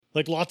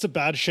Like lots of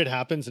bad shit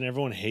happens and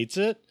everyone hates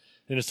it.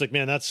 And it's like,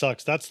 man, that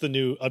sucks. That's the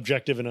new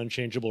objective and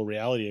unchangeable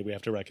reality we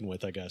have to reckon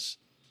with, I guess.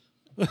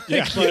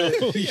 Yeah.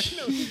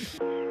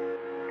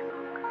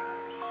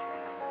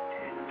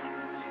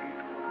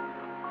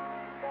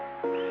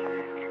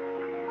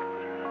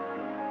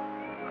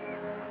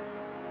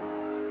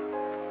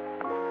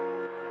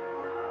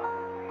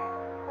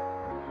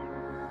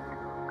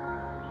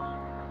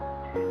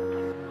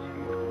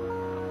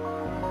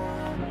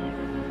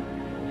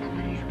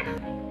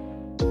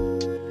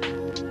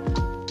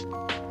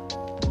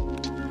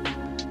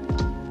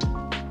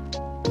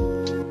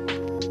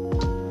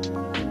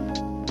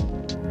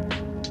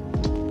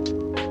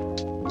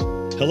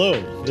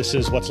 Hello, this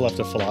is What's Left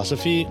of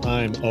Philosophy.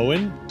 I'm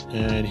Owen,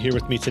 and here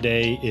with me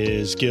today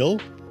is Gil.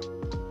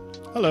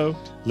 Hello.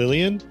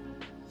 Lillian.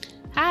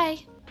 Hi.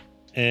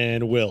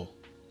 And Will.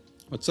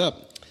 What's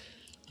up?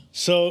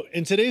 So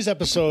in today's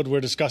episode, we're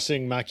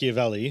discussing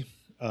Machiavelli,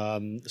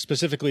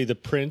 specifically The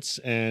Prince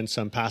and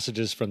some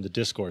passages from the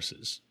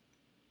Discourses.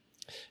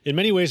 In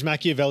many ways,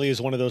 Machiavelli is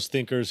one of those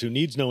thinkers who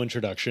needs no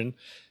introduction.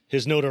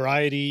 His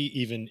notoriety,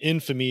 even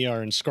infamy,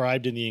 are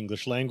inscribed in the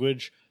English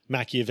language.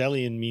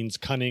 Machiavellian means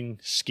cunning,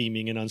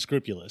 scheming, and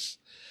unscrupulous.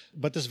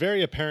 But this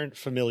very apparent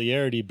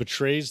familiarity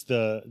betrays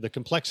the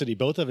complexity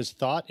both of his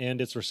thought and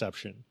its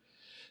reception.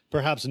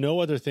 Perhaps no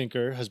other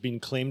thinker has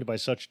been claimed by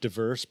such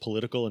diverse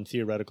political and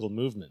theoretical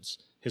movements.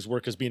 His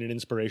work has been an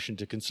inspiration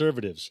to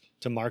conservatives,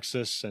 to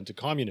Marxists and to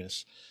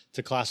communists,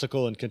 to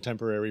classical and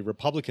contemporary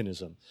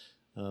republicanism,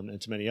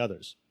 and to many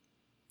others.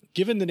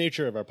 Given the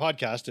nature of our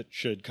podcast, it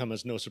should come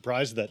as no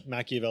surprise that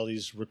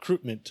Machiavelli's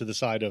recruitment to the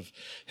side of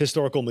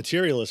historical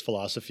materialist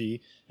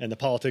philosophy and the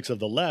politics of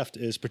the left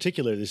is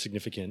particularly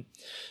significant.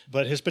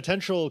 But his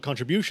potential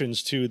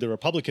contributions to the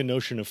Republican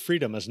notion of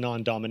freedom as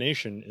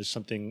non-domination is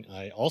something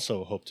I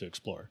also hope to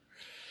explore.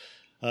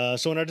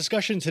 So in our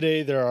discussion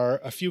today, there are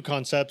a few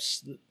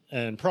concepts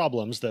and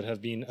problems that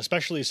have been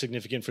especially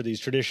significant for these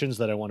traditions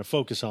that I want to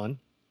focus on.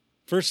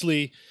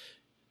 Firstly,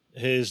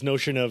 his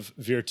notion of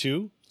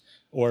virtu,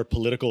 or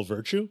political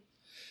virtue.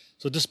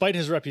 So despite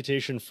his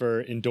reputation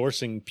for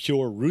endorsing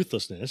pure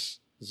ruthlessness,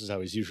 this is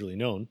how he's usually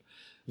known,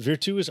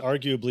 virtu is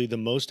arguably the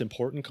most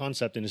important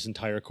concept in his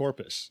entire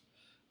corpus.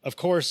 Of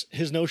course,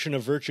 his notion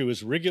of virtue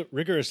is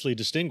rigorously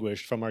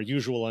distinguished from our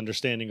usual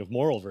understanding of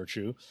moral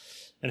virtue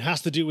and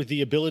has to do with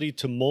the ability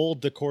to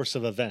mold the course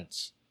of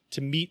events,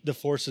 to meet the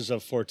forces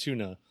of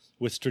fortuna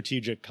with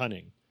strategic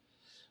cunning.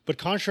 But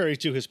contrary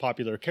to his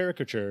popular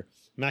caricature,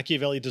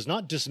 Machiavelli does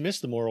not dismiss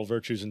the moral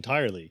virtues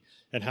entirely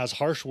and has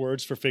harsh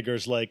words for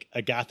figures like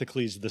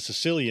Agathocles the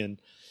Sicilian,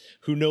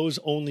 who knows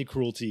only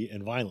cruelty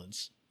and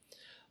violence.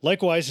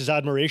 Likewise, his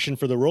admiration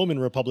for the Roman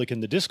Republic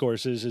in the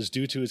Discourses is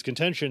due to his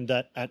contention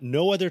that at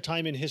no other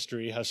time in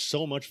history has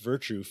so much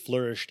virtue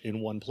flourished in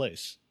one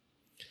place.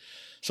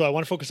 So I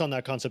want to focus on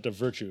that concept of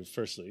virtue,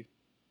 firstly.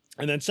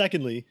 And then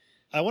secondly,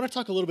 I want to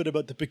talk a little bit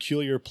about the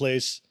peculiar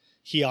place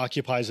he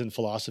occupies in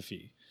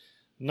philosophy.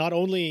 Not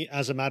only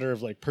as a matter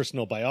of like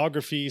personal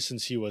biography,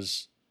 since he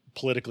was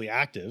politically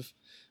active,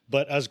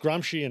 but as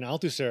Gramsci and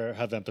Althusser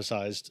have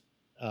emphasized,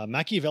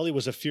 Machiavelli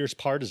was a fierce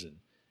partisan,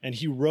 and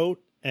he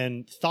wrote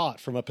and thought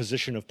from a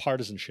position of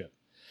partisanship.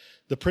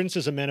 The Prince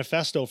is a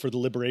manifesto for the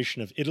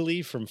liberation of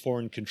Italy from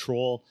foreign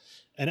control,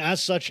 and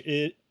as such,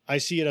 I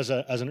see it as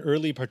an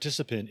early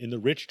participant in the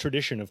rich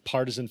tradition of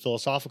partisan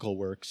philosophical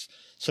works,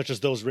 such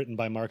as those written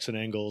by Marx and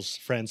Engels,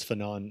 Frantz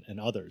Fanon, and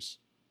others.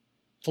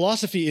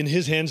 Philosophy, in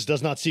his hands,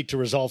 does not seek to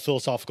resolve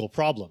philosophical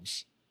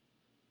problems.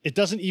 It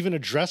doesn't even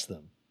address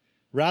them.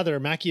 Rather,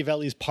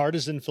 Machiavelli's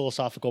partisan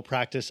philosophical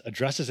practice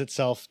addresses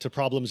itself to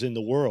problems in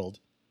the world,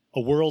 a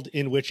world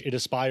in which it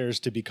aspires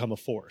to become a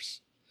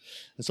force.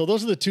 And so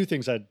those are the two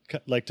things I'd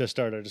like to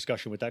start our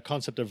discussion with, that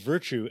concept of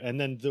virtue, and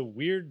then the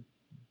weird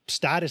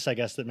status, I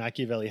guess, that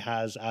Machiavelli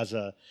has as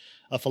a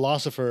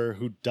philosopher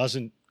who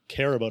doesn't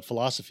care about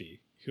philosophy.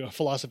 A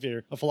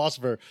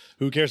philosopher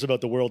who cares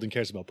about the world and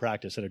cares about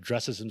practice and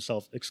addresses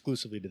himself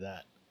exclusively to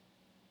that.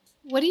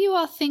 What do you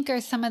all think are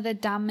some of the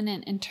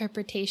dominant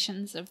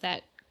interpretations of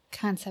that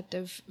concept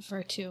of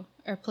virtue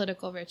or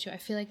political virtue? I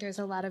feel like there's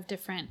a lot of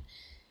different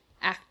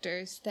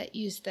actors that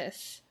use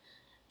this.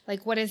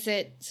 Like, what is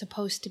it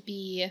supposed to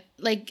be?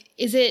 Like,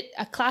 is it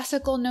a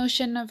classical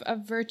notion of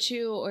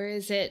virtue, or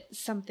is it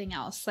something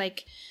else?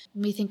 Like,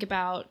 when we think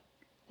about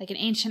like an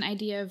ancient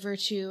idea of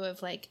virtue,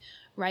 of like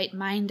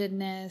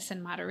right-mindedness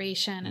and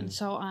moderation and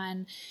so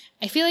on,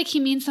 I feel like he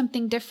means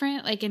something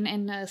different, like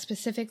in a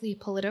specifically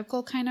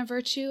political kind of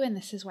virtue, and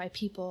this is why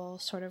people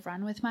sort of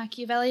run with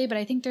Machiavelli. But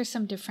I think there's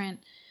some different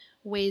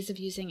ways of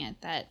using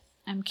it that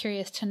I'm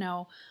curious to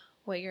know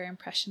what your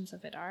impressions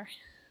of it are.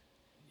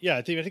 Yeah,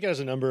 I think it has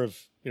a number of,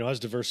 has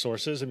diverse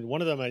sources. I mean,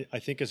 one of them I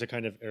think is a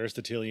kind of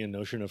Aristotelian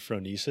notion of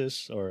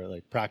phronesis, or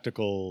like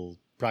practical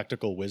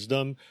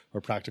wisdom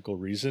or practical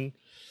reason.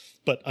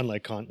 But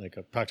unlike Kant, like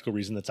a practical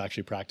reason that's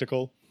actually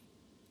practical.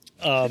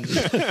 But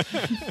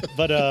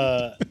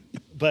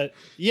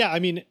yeah, I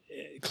mean,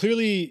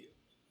 clearly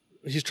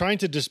he's trying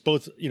to just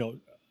both,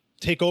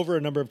 take over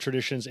a number of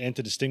traditions and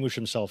to distinguish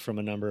himself from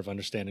a number of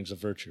understandings of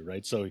virtue,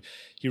 right? So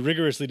he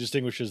rigorously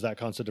distinguishes that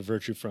concept of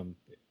virtue from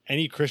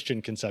any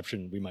Christian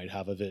conception we might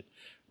have of it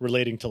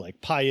relating to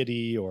like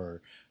piety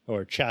or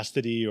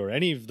chastity or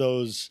any of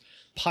those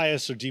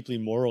pious or deeply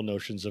moral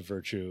notions of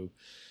virtue.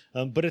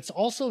 But it's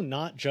also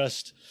not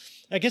just,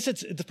 I guess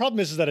the problem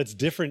is that it's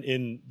different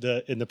in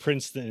the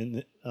Prince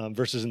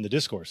versus in the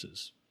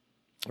discourses,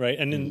 right?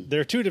 And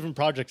there are two different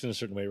projects in a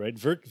certain way, right?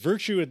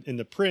 Virtue in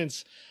the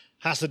Prince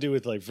has to do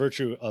with like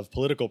virtue of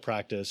political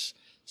practice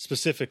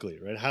specifically,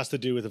 right? It has to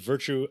do with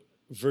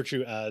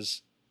virtue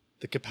as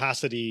the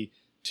capacity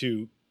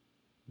to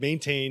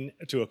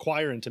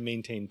acquire and to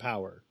maintain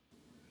power,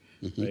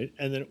 right?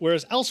 And then,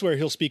 whereas elsewhere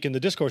he'll speak in the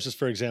discourses,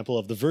 for example,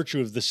 of the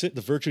virtues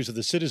of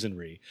the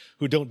citizenry,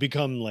 who don't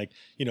become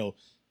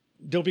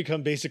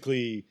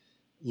basically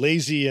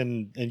lazy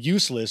and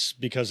useless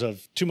because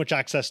of too much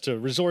access to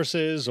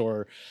resources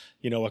or,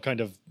 a kind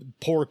of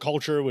poor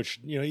culture, which,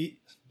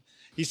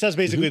 he says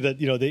basically that,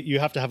 that you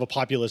have to have a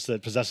populace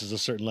that possesses a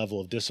certain level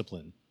of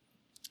discipline.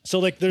 So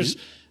like there's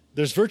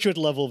virtue at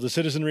the level of the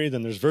citizenry,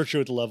 then there's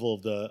virtue at the level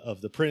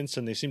of the prince,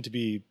 and they seem to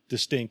be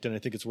distinct. And I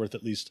think it's worth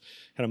at least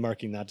kind of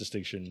marking that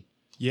distinction.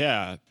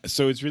 Yeah.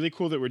 So it's really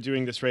cool that we're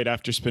doing this right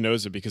after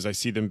Spinoza, because I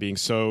see them being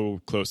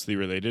so closely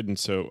related and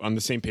so on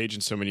the same page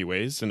in so many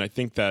ways. And I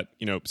think that,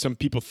 some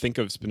people think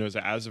of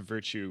Spinoza as a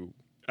virtue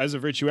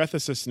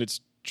ethicist, and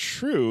it's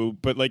true,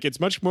 but like it's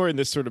much more in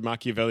this sort of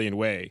Machiavellian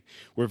way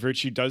where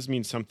virtue does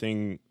mean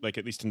something, like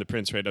at least in the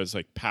Prince, right, as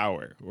like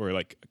power or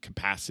like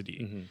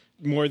capacity,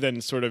 more than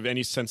sort of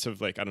any sense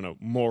of like, I don't know,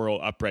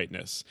 moral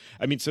uprightness.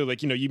 I mean, so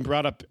like, you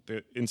brought up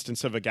the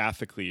instance of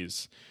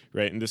Agathocles,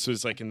 right? And this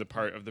was like in the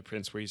part of the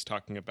Prince where he's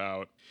talking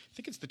about, I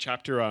think it's the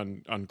chapter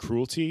on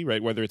cruelty,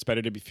 right? Whether it's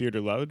better to be feared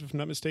or loved, if I'm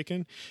not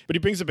mistaken. But he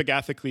brings up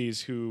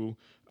Agathocles, who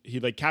he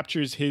like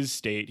captures his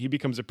state. He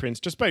becomes a prince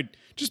just by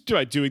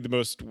doing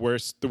the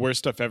worst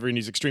stuff ever, and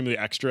he's extremely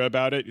extra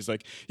about it. He's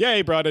like, yeah,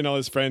 he brought in all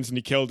his friends and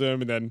he killed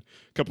them, and then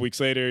a couple weeks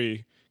later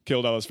he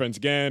killed all his friends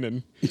again,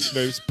 and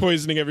he's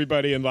poisoning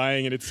everybody and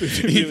lying, and it's a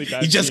really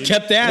bad. He just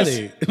kept at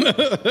it.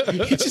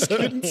 He just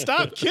couldn't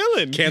stop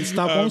killing. Can't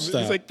stop, won't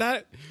stop. It's like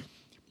that.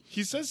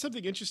 He says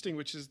something interesting,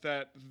 which is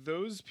that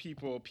those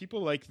people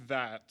like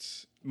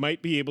that,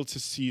 might be able to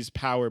seize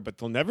power, but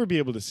they'll never be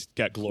able to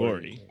get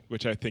glory,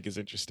 which I think is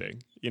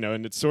interesting.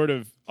 And it's sort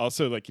of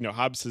also like,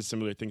 Hobbes says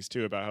similar things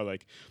too about how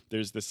like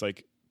there's this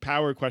like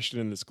power question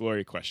and this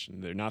glory question.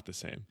 They're not the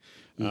same.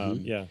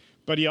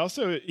 But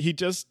he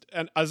just,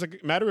 and as a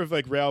matter of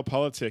like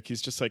realpolitik,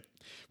 he's just like,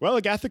 well,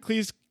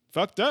 Agathocles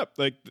fucked up.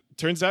 Like,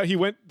 turns out he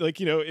went like,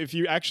 if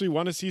you actually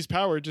want to seize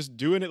power, just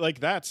doing it like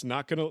that's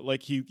not gonna,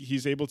 like,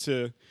 he's able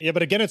to. Yeah,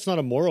 but again, it's not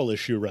a moral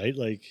issue, right?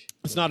 Like,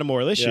 it's not a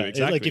moral issue. Yeah,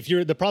 exactly. Like,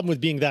 if the problem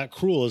with being that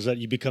cruel is that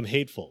you become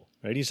hateful,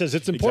 right? He says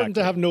it's important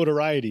to have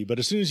notoriety, but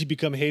as soon as you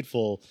become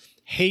hateful,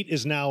 hate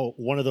is now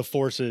one of the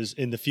forces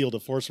in the field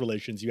of force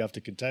relations you have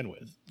to contend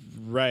with.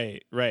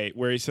 Right.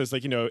 Where he says,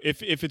 like,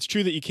 if it's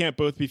true that you can't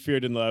both be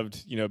feared and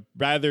loved,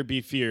 rather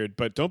be feared,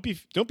 but don't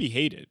be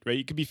hated, right?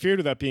 You can be feared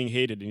without being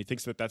hated, and he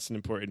thinks that that's an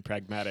important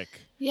pragmatic.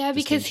 Yeah,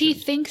 because he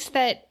thinks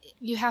that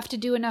you have to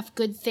do enough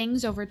good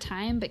things over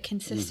time, but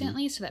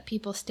consistently, so that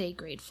people stay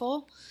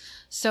grateful.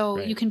 So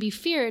you can be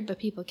feared, but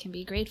people can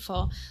be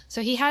grateful.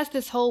 So he has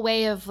this whole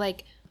way of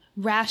like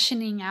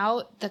rationing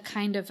out the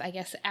kind of, I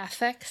guess,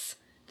 affects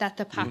that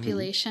the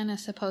population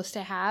is supposed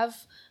to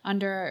have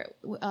under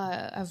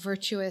a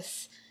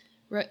virtuous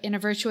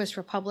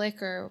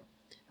republic, or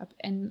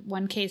in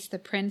one case the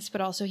prince,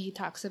 but also he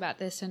talks about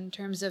this in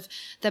terms of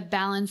the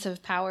balance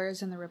of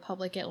powers in the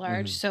republic at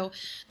large. So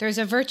there's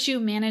a virtue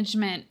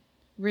management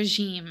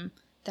regime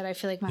that I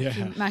feel like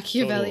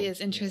Machiavelli is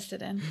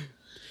interested in.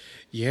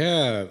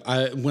 Yeah,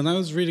 when I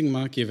was reading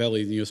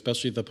Machiavelli,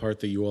 especially the part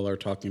that you all are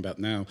talking about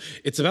now,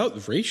 it's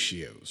about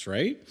ratios,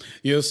 right?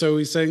 So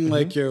he's saying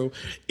like, it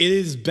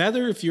is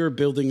better if you're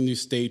building a new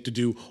state to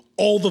do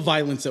all the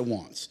violence at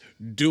once.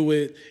 Do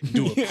it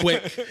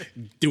quick,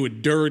 do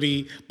it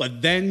dirty,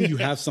 but then you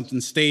have something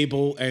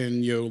stable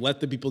and let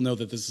the people know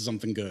that this is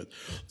something good.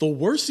 The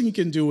worst thing you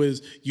can do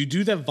is you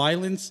do that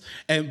violence,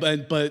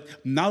 but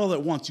not all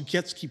at once. You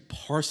get to keep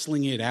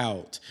parceling it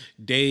out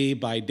day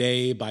by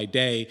day by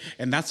day,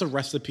 and that's a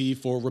recipe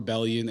for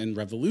rebellion and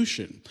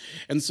revolution.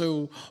 And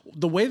so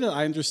the way that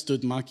I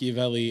understood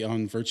Machiavelli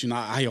on virtue, and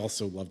I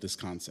also love this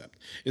concept,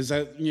 is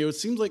that it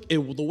seems like the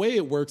way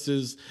it works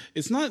is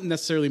it's not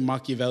necessarily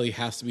Machiavelli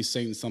has to be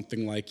saying something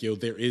like,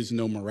 there is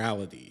no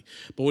morality.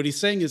 But what he's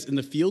saying is in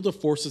the field of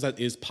forces that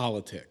is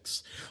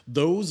politics,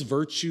 those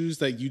virtues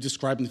that you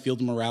describe in the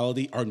field of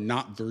morality are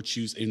not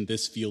virtues in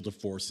this field of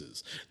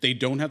forces. They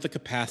don't have the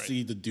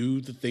capacity to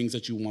do the things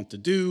that you want to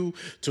do,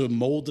 to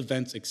mold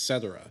events,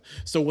 etc.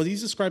 So what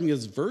he's describing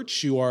as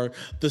virtue are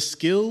the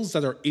skills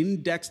that are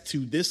indexed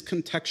to this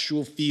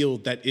contextual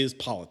field that is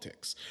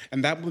politics.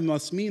 And that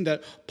must mean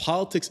that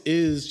politics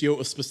is,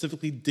 a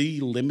specifically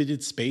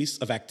delimited space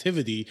of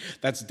activity proximity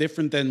that's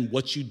different than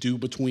what you do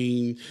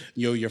between,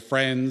 your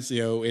friends.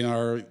 In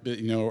our,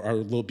 our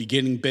little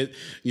beginning bit,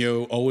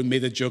 Owen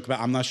made a joke about,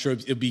 I'm not sure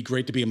it'd be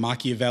great to be a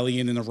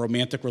Machiavellian in a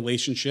romantic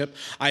relationship.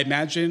 I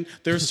imagine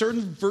there are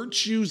certain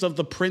virtues of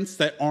the prince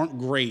that aren't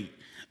great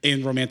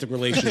in romantic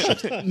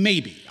relationships.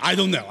 Maybe. I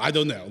don't know.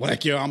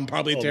 I'm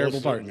probably a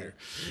terrible partner.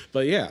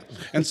 But yeah.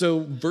 And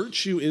so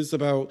virtue is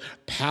about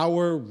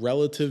power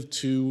relative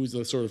to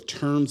the sort of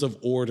terms of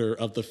order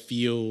of the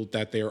field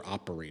that they're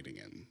operating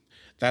in.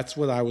 That's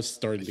what I was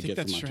starting to get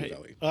from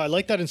Machiavelli. Right. I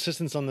like that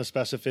insistence on the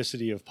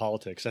specificity of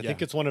politics. I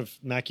think it's one of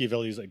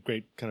Machiavelli's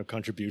great kind of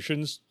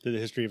contributions to the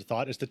history of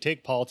thought is to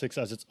take politics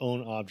as its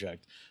own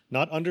object,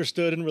 not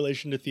understood in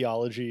relation to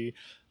theology,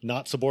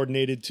 not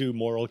subordinated to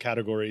moral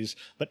categories,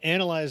 but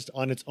analyzed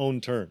on its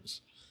own terms.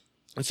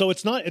 And so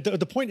it's not,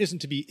 the point isn't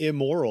to be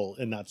immoral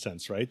in that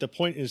sense, right? The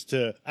point is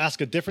to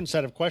ask a different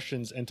set of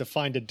questions and to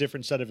find a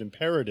different set of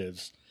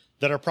imperatives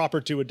that are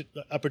proper to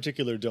a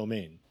particular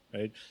domain.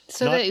 Right?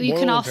 So Not that you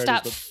can all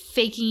stop but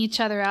faking each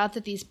other out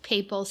that these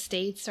papal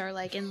states are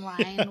in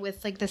line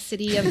with the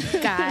city of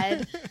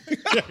God.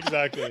 Yeah,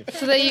 exactly.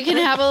 So that you can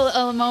have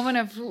a moment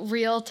of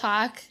real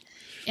talk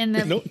in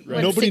the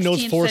nobody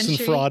knows force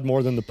century. and fraud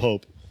more than the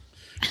Pope.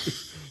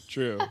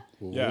 True.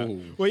 Yeah.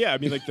 Well, yeah. I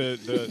mean,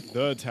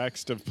 the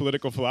text of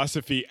political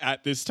philosophy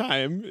at this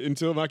time,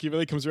 until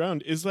Machiavelli comes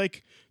around, is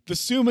the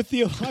Summa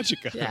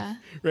Theologica. Yeah.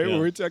 Right. Yeah. When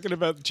we're talking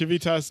about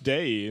Civitas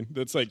Dei,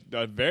 that's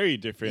very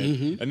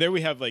different. And there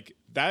we have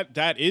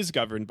that is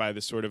governed by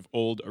the sort of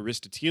old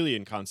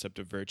Aristotelian concept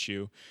of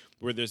virtue,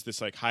 where there's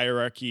this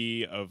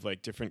hierarchy of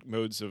different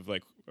modes of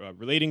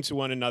relating to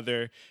one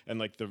another, and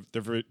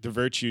the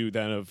virtue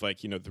then of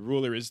the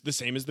ruler is the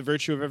same as the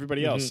virtue of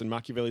everybody else. And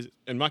Machiavelli's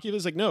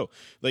no,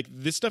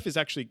 this stuff is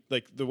actually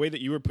the way that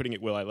you were putting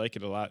it, Will. I like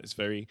it a lot. It's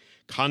very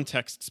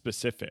context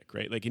specific,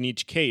 right? In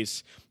each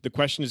case, the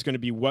question is going to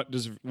be what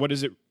does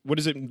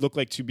it look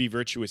like to be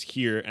virtuous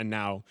here and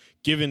now,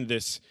 given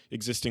this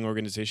existing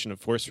organization of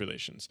force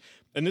relations.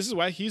 And this is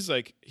why he's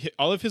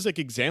all of his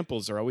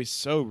examples are always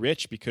so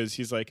rich, because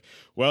he's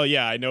well,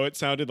 yeah, I know it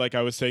sounded like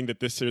I was saying that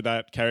this or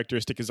that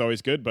characteristic is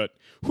always good, but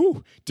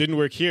didn't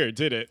work here,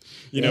 did it?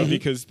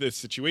 Because the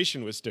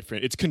situation was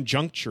different. It's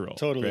conjunctural.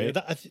 Totally.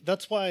 Right?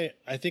 That's why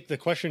I think the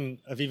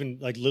question of even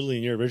Lily,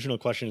 in your original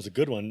question, is a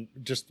good one.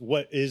 Just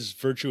what is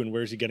virtue and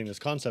where is he getting this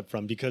concept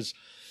from? Because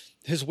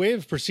his way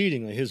of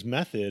proceeding, his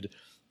method,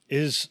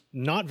 is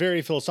not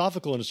very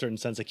philosophical in a certain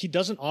sense. He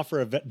doesn't offer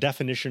a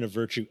definition of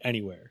virtue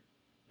anywhere,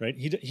 right?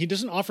 He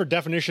doesn't offer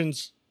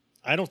definitions.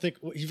 I don't think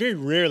he very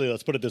rarely.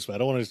 Let's put it this way. I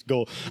don't want to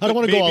go all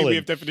maybe in. We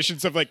have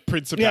definitions of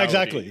principality. Yeah,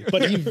 exactly.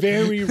 But he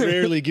very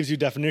rarely gives you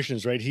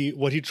definitions, right?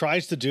 What he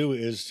tries to do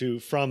is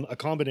to, from a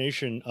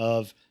combination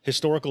of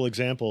historical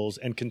examples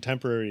and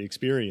contemporary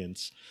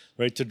experience,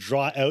 right, to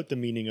draw out the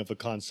meaning of a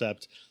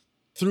concept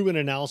through an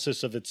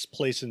analysis of its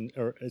place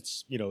or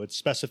its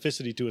its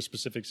specificity to a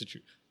specific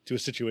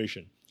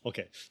situation.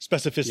 Okay,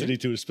 specificity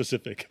to a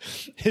specific.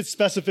 Its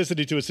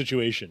specificity to a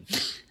situation.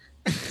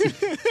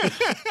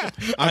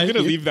 I'm going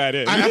to leave that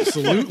in.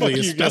 Absolutely. A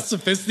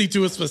specificity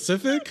to a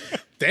specific?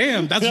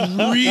 Damn, that's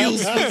real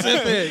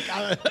specific.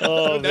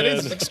 That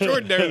is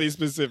extraordinarily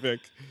specific.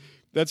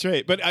 That's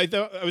right. But I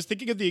was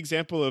thinking of the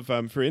example of,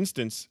 for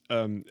instance,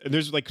 and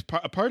there's a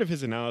part of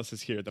his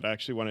analysis here that I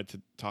actually wanted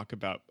to talk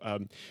about.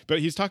 But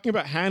he's talking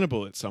about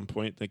Hannibal at some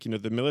point,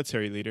 the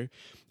military leader.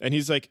 And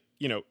he's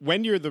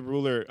when you're the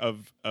ruler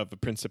of a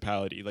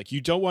principality, you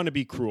don't want to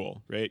be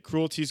cruel, right?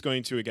 Cruelty is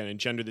going to, again,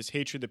 engender this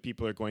hatred that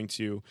people are going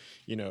to,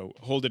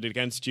 hold it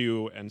against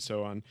you and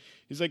so on.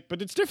 He's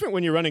but it's different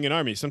when you're running an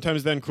army.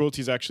 Sometimes then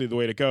cruelty is actually the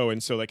way to go.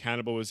 And so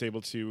Hannibal was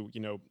able to,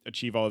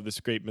 achieve all of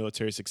this great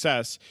military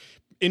success,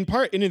 in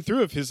part in and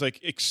through of his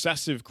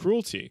excessive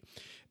cruelty.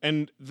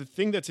 And the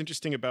thing that's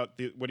interesting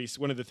about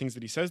one of the things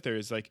that he says there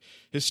is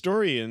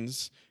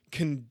historians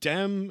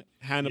condemn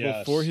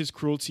Hannibal for his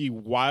cruelty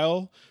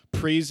while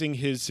praising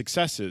his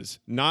successes,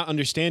 not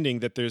understanding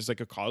that there's a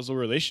causal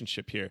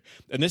relationship here.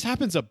 And this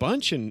happens a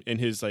bunch in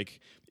his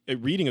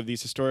reading of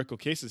these historical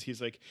cases.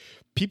 He's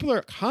people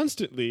are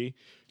constantly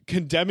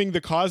condemning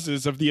the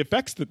causes of the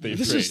effects that they've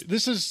created.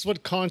 This is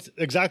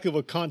exactly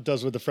what Kant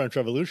does with the French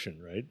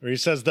Revolution, right? Where he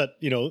says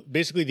that,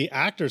 basically the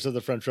actors of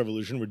the French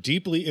Revolution were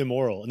deeply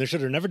immoral and they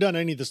should have never done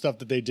any of the stuff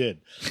that they did.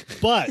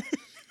 But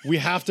we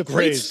have to Great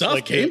praise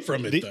stuff came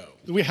from it,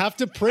 though. We have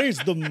to praise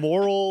the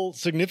moral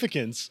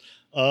significance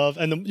of,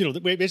 and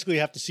we basically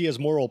have to see as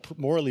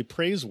morally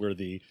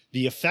praiseworthy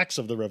the effects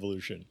of the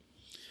revolution.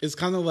 It's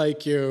kind of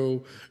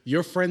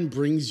your friend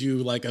brings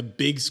you a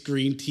big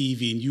screen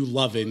TV and you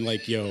love it. And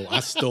I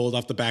stole it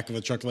off the back of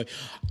a truck.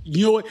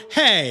 You know what?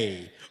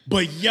 Hey,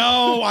 but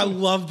I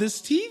love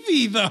this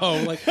TV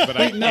though. But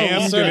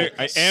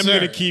I am going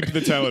to keep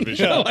the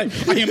television. I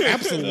am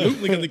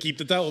absolutely going to keep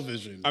the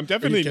television. I'm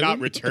definitely not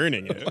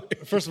returning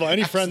it. First of all,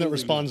 any friend that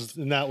responds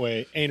in that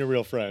way ain't a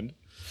real friend.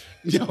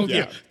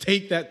 Yeah.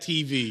 Take that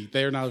TV.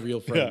 They're not a real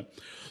friend.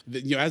 Yeah.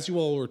 as you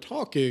all were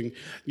talking,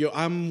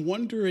 I'm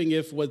wondering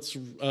if what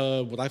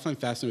I find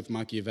fascinating with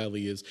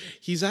Machiavelli is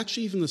he's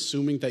actually even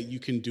assuming that you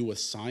can do a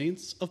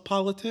science of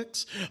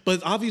politics,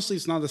 but obviously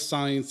it's not a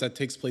science that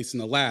takes place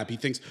in a lab. He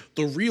thinks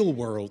the real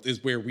world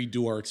is where we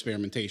do our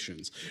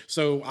experimentations.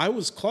 So I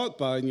was caught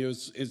by,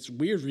 it's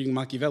weird reading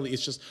Machiavelli.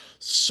 It's just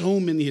so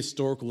many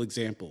historical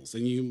examples,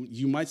 and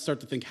you might start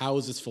to think, how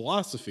is this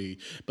philosophy?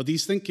 But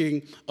he's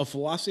thinking a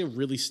philosophy that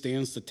really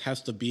stands the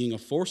test of being a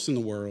force in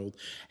the world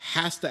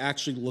has to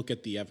actually look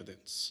at the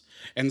evidence.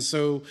 And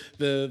so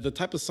the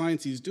type of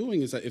science he's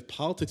doing is that if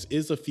politics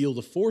is a field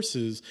of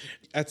forces,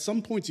 at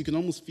some points you can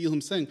almost feel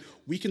him saying,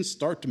 we can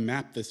start to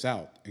map this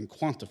out and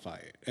quantify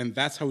it. And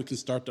that's how we can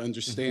start to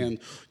understand,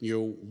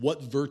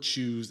 what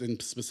virtues in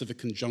specific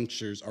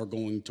conjunctures are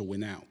going to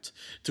win out.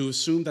 To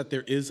assume that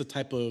there is a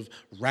type of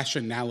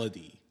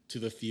rationality to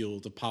the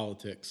field of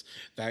politics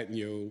that,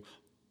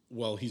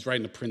 he's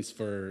writing a Prince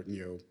for,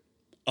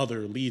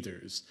 other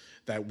leaders,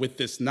 that with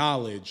this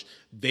knowledge,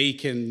 they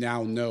can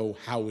now know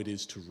how it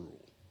is to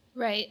rule.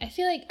 Right. I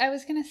feel like I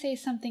was going to say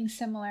something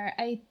similar.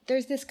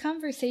 There's this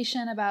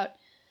conversation about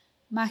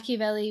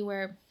Machiavelli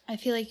where I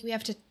feel like we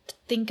have to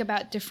think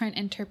about different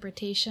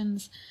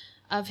interpretations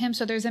of him.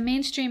 So there's a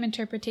mainstream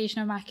interpretation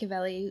of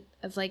Machiavelli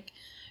of like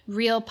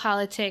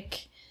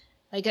realpolitik,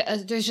 like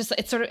there's just,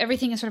 it's sort of,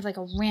 everything is sort of like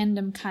a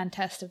random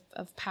contest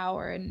of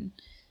power and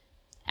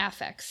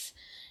affects.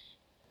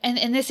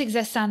 And this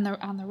exists on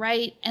the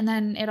right, and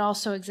then it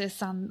also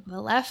exists on the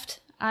left,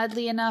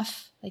 oddly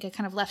enough, like a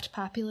kind of left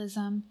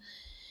populism.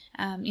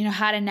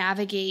 How to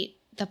navigate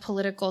the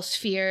political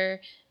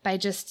sphere by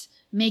just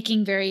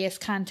making various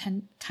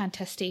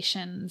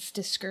contestations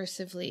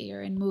discursively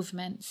or in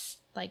movements,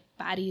 like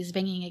bodies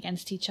banging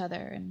against each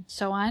other and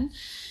so on.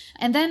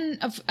 And then,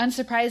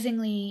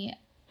 unsurprisingly,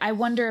 I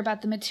wonder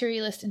about the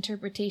materialist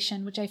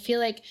interpretation, which I feel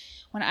like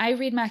when I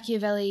read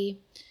Machiavelli,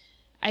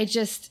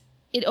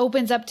 it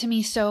opens up to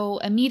me so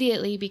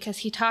immediately because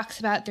he talks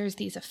about there's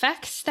these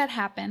effects that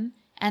happen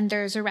and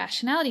there's a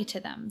rationality to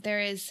them.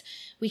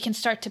 We can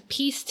start to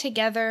piece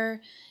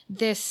together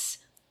this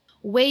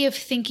way of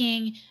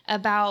thinking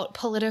about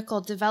political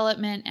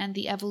development and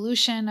the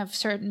evolution of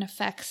certain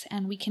effects,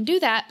 and we can do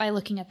that by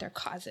looking at their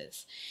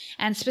causes.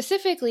 And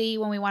specifically,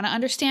 when we want to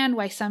understand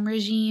why some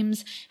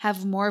regimes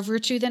have more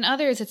virtue than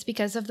others, it's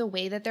because of the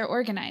way that they're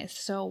organized.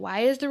 So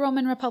why is the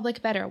Roman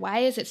Republic better? Why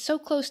is it so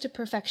close to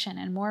perfection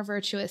and more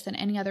virtuous than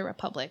any other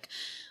republic?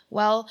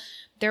 Well,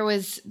 there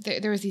was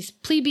these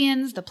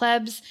plebeians, the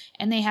plebs,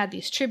 and they had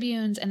these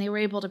tribunes, and they were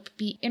able to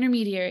be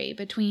intermediary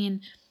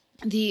between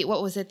the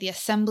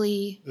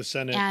assembly, the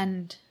Senate,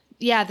 and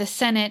the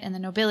Senate and the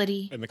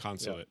nobility and the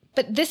consulate. Yeah.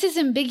 But this is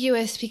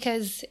ambiguous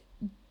because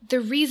the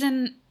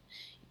reason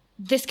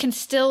this can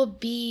still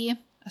be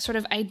a sort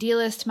of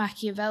idealist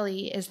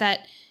Machiavelli is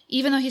that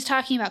even though he's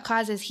talking about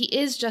causes, he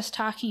is just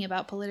talking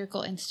about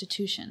political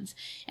institutions.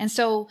 And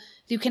so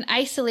you can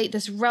isolate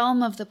this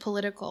realm of the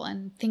political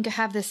and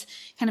have this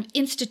kind of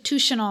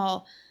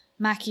institutional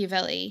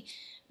Machiavelli.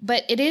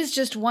 But it is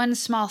just one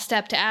small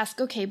step to ask,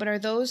 okay, but are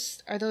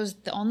those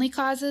the only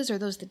causes? Are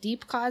those the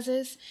deep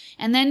causes?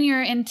 And then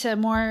you're into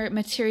more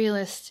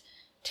materialist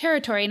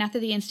territory. Not that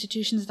the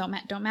institutions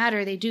don't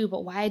matter, they do,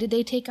 but why did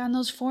they take on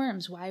those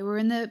forms? Why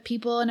were the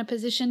people in a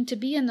position to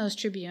be in those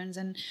tribunes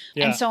and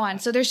so on?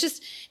 So there's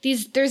just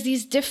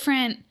these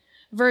different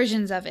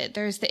versions of it.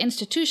 There's the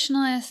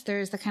institutionalist,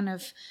 there's the kind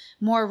of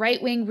more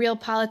right-wing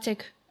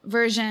realpolitik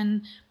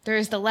version,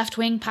 there's the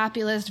left-wing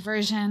populist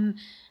version.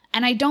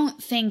 And I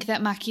don't think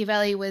that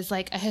Machiavelli was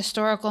like a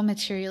historical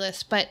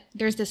materialist, but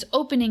there's this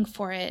opening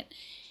for it.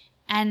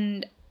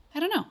 And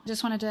I don't know,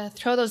 just wanted to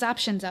throw those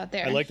options out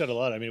there. I like that a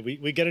lot. I mean,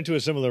 we get into a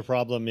similar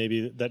problem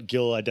maybe that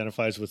Gill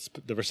identifies with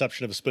the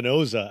reception of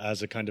Spinoza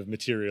as a kind of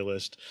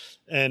materialist.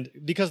 And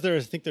because I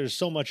think there's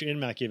so much in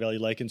Machiavelli,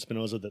 like in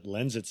Spinoza, that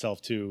lends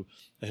itself to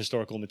a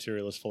historical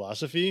materialist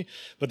philosophy.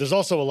 But there's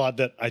also a lot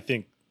that I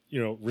think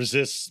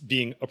resists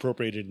being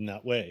appropriated in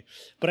that way.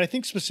 But I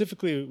think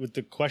specifically with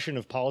the question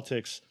of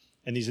politics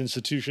and these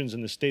institutions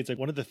in the states, like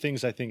one of the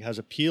things I think has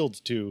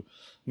appealed to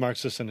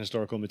Marxists and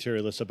historical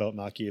materialists about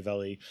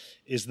Machiavelli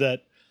is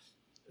that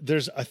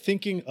there's a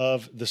thinking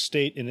of the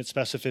state in its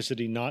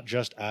specificity, not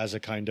just as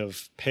a kind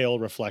of pale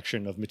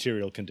reflection of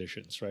material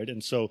conditions, right?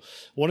 And so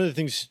one of the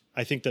things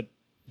I think that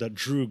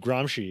drew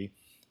Gramsci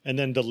and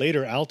then the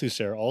later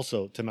Althusser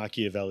also to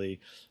Machiavelli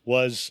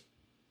was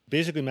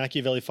basically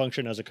Machiavelli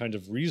functioned as a kind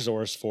of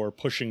resource for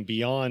pushing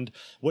beyond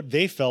what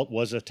they felt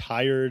was a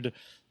tired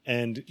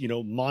and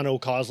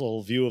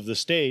monocausal view of the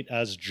state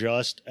as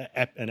just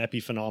an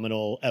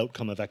epiphenomenal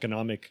outcome of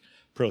economic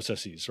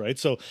processes, right?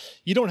 So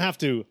you don't have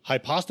to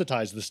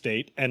hypostatize the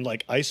state and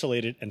like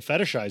isolate it and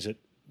fetishize it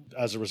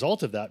as a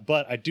result of that.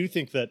 But I do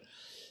think that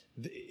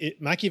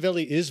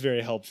Machiavelli is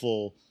very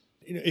helpful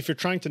if you're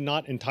trying to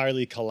not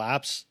entirely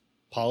collapse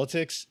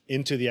politics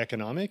into the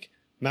economic.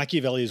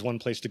 Machiavelli is one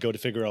place to go to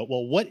figure out,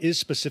 well, what is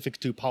specific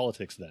to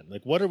politics then?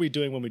 Like, what are we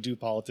doing when we do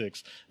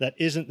politics that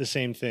isn't the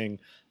same thing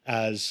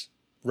as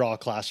raw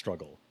class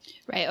struggle?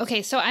 Right.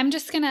 Okay. So I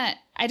just want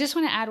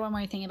to add one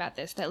more thing about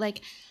this, that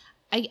like,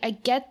 I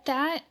get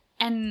that,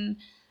 and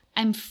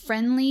I'm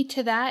friendly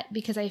to that,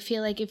 because I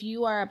feel like if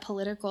you are a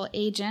political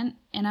agent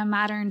in a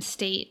modern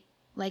state,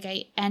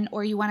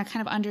 or you want to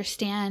kind of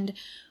understand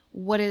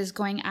what is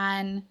going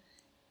on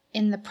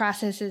in the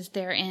processes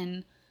they're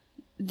in,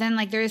 then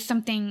like there is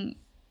something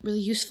really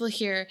useful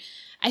here.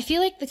 I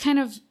feel like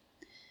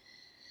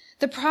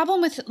the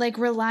problem with like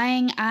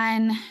relying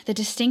on the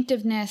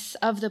distinctiveness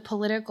of the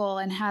political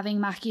and having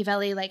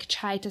Machiavelli like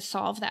try to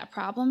solve that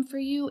problem for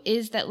you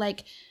is that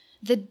like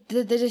the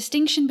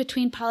distinction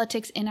between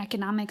politics and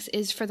economics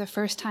is for the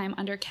first time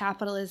under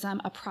capitalism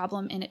a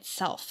problem in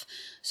itself.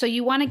 So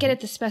you want to get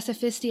at the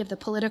specificity of the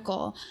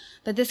political,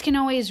 but this can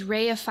always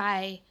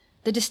reify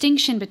the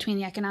distinction between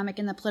the economic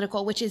and the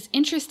political, which is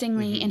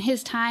interestingly in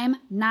his time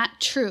not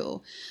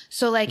true.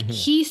 So like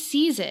he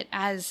sees it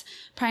as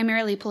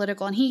primarily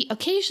political, and he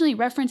occasionally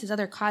references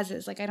other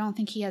causes. Like I don't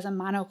think he has a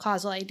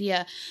monocausal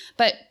idea,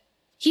 but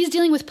he's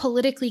dealing with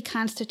politically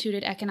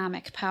constituted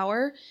economic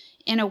power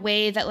in a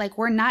way that like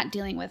we're not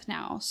dealing with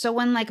now. So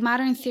when like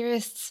modern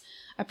theorists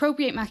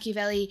appropriate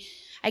Machiavelli,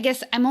 I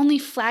guess I'm only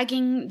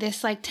flagging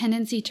this like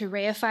tendency to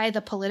reify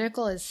the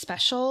political as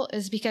special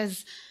is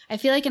because I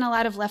feel like in a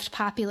lot of left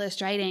populist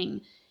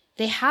writing,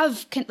 they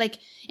have like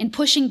in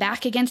pushing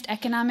back against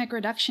economic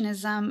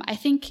reductionism, I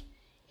think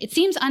it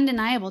seems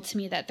undeniable to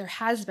me that there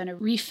has been a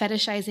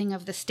refetishizing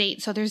of the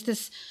state. So there's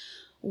this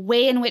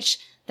way in which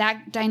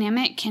that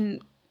dynamic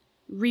can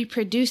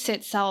reproduce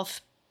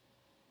itself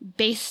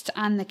based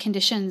on the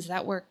conditions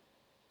that we're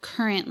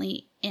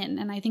currently in.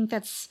 And I think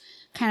that's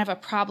kind of a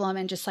problem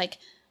in just like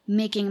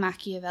making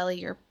Machiavelli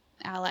your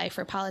ally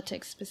for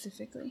politics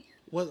specifically.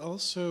 Well,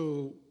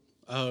 also,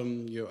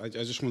 I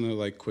just want to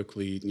like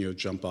quickly,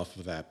 jump off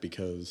of that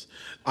because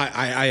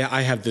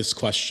I have this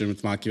question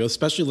with Machiavelli,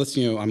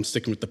 especially I'm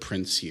sticking with the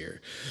Prince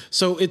here.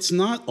 So it's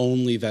not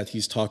only that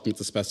he's talking with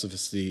the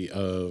specificity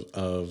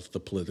of the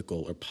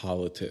political or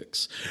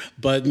politics,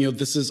 but,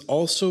 this is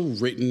also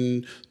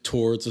written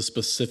towards a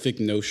specific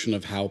notion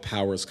of how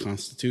power is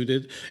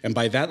constituted. And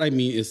by that, I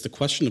mean, it's the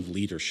question of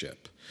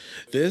leadership.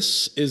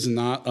 This is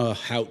not a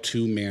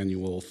how-to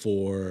manual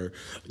for,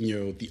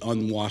 the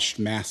unwashed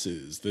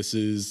masses. This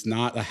is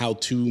not a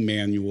how-to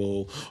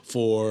manual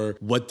for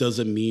what does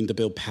it mean to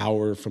build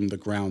power from the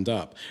ground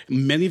up.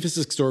 Many of his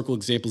historical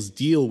examples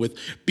deal with,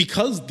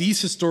 because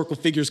these historical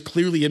figures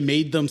clearly have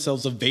made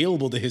themselves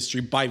available to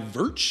history by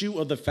virtue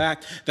of the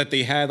fact that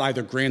they had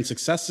either grand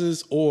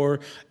successes or,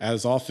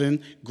 as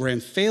often,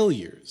 grand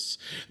failures.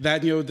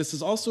 That, this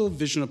is also a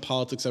vision of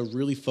politics that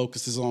really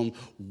focuses on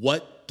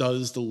what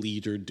does the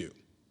leader do?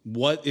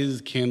 What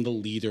can the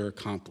leader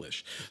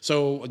accomplish?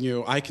 So,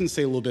 I can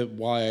say a little bit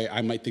why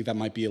I might think that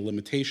might be a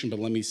limitation, but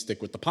let me stick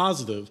with the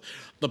positive.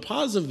 The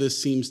positive of this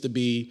seems to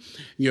be,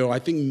 I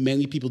think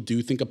many people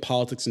do think of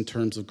politics in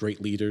terms of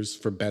great leaders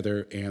for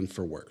better and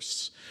for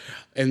worse.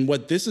 And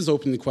what this is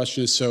opening the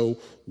question is, so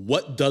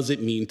what does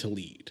it mean to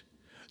lead?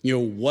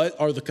 What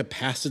are the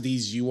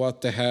capacities you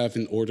ought to have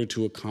in order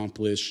to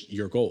accomplish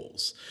your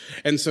goals?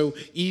 And so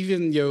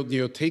even,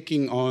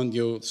 taking on,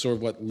 sort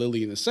of what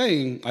Lillian is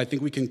saying, I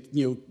think we can,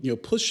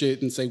 push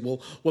it and say,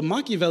 well, what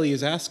Machiavelli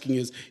is asking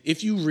is,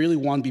 if you really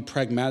want to be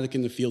pragmatic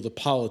in the field of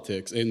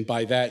politics, and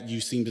by that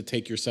you seem to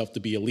take yourself to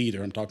be a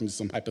leader, I'm talking to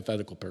some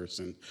hypothetical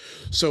person.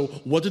 So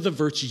what are the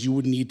virtues you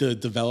would need to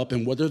develop,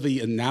 and what are the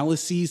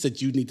analyses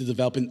that you need to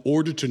develop in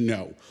order to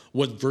know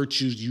what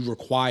virtues you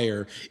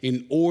require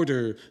in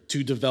order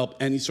to develop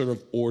any sort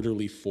of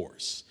orderly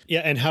force?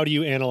 Yeah, and how do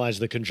you analyze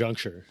the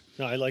conjuncture?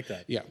 No, I like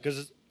that. Yeah.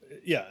 Because,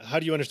 how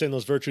do you understand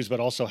those virtues, but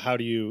also how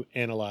do you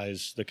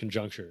analyze the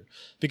conjuncture?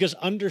 Because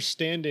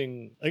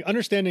understanding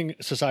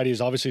society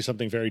is obviously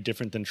something very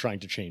different than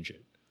trying to change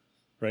it,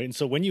 right? And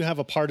so when you have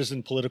a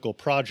partisan political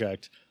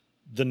project,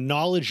 the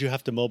knowledge you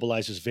have to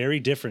mobilize is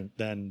very different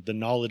than the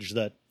knowledge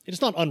that,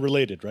 it's not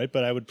unrelated, right?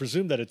 But I would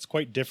presume that it's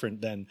quite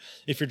different than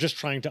if you're just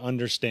trying to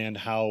understand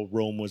how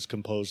Rome was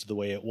composed the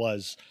way it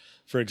was.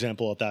 For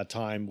example, at that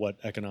time, what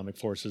economic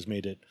forces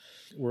made it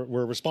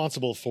were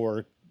responsible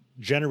for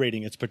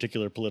generating its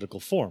particular political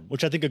form,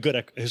 which I think a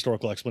good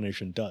historical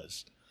explanation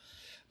does.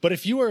 But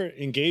if you are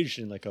engaged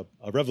in like a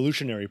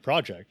revolutionary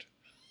project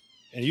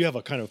and you have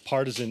a kind of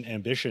partisan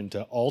ambition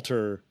to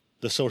alter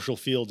the social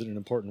field in an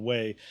important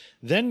way,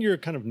 then your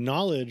kind of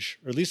knowledge,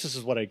 or at least this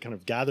is what I kind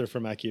of gather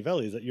from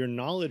Machiavelli, is that your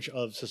knowledge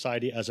of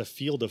society as a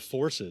field of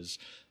forces,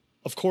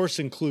 of course,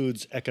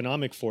 includes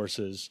economic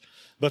forces,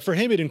 but for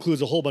him it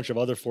includes a whole bunch of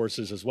other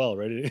forces as well,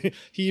 right?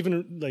 He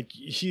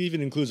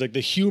even includes like the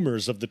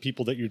humors of the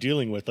people that you're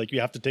dealing with. Like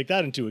you have to take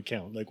that into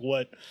account. Like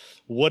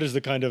what is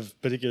the kind of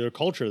particular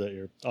culture that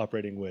you're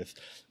operating with?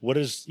 What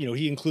is,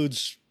 he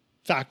includes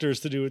factors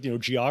to do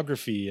with,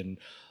 geography and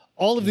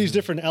all of these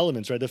different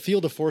elements, right? The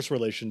field of force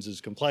relations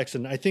is complex.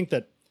 And I think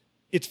that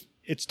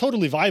it's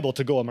totally viable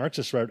to go a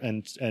Marxist route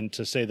and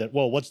to say that,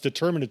 well, what's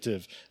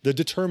determinative? The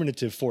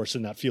determinative force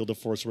in that field of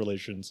force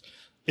relations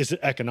is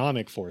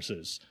economic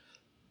forces.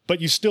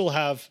 But you still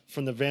have,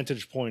 from the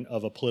vantage point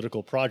of a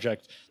political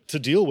project, to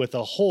deal with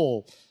a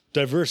whole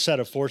diverse set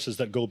of forces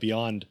that go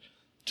beyond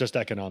just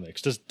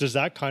economics. Does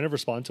that kind of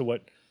respond to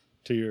what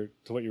to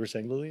what you were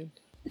saying, Lillian?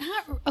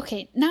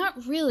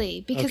 Not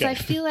really, because Okay. I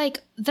feel like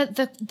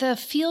the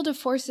field of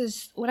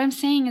forces, what I'm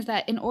saying is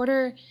that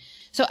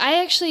so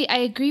I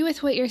agree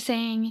with what you're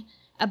saying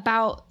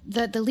about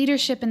the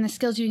leadership and the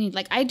skills you need.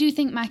 Like, I do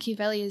think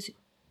Machiavelli is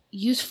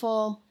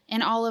useful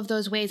in all of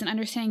those ways and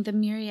understanding the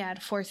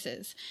myriad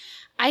forces.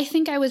 I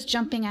think I was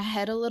jumping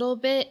ahead a little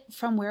bit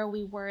from where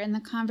we were in the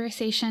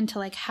conversation to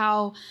like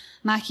how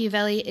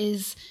Machiavelli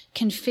is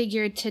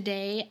configured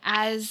today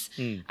as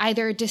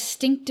either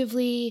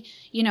distinctively,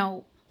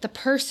 the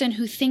person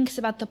who thinks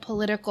about the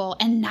political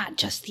and not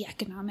just the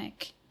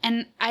economic.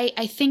 And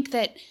I think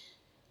that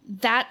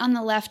on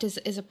the left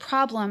is a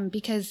problem,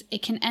 because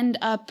it can end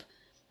up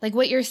like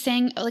what you're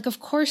saying. Like, of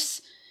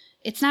course,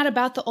 it's not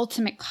about the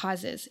ultimate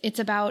causes. It's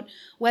about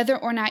whether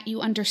or not you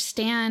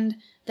understand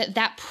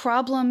that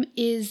problem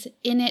is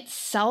in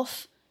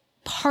itself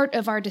part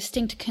of our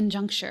distinct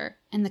conjuncture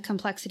and the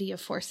complexity of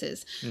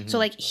forces. Mm-hmm. So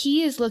like,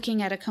 he is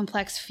looking at a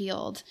complex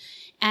field,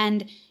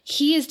 and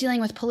he is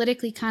dealing with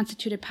politically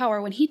constituted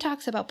power. When he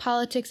talks about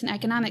politics and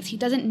economics, he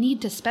doesn't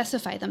need to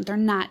specify them. They're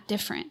not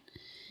different.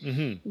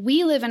 Mm-hmm.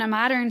 We live in a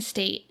modern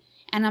state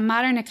and a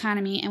modern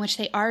economy in which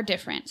they are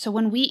different. So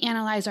when we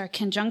analyze our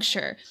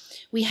conjuncture,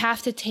 we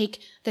have to take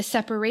the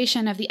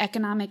separation of the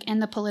economic and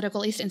the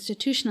political, at least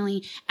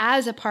institutionally,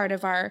 as a part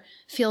of our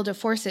field of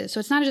forces. So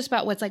it's not just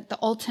about what's like the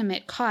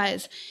ultimate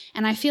cause.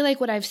 And I feel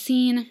like what I've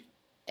seen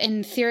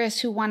in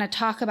theorists who want to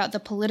talk about the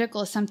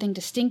political as something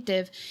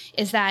distinctive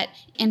is that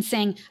in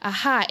saying,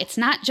 aha, it's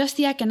not just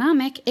the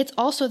economic, it's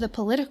also the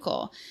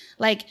political.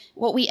 Like,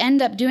 what we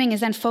end up doing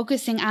is then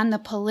focusing on the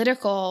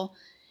political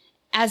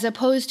as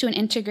opposed to an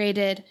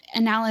integrated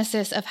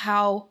analysis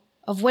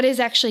of what is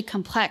actually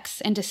complex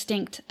and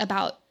distinct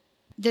about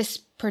this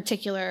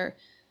particular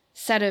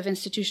set of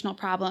institutional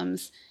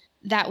problems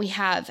that we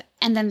have.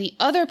 And then the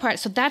other part,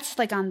 so that's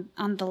like on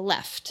the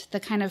left, the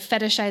kind of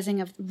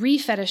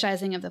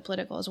re-fetishizing of the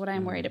political is what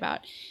I'm worried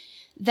about.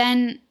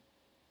 Then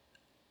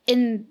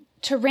in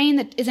terrain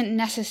that isn't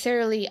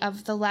necessarily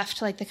of the left,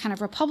 like the kind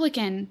of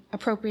Republican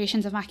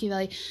appropriations of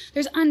Machiavelli,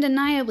 there's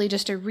undeniably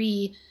just a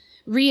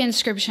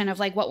reinscription of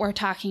like what we're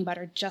talking about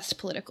are just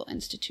political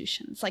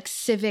institutions, like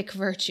civic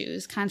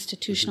virtues,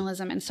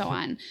 constitutionalism, and so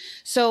on.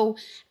 So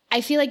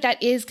I feel like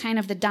that is kind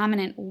of the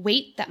dominant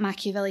weight that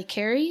Machiavelli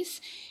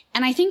carries.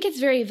 And I think it's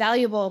very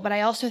valuable, but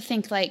I also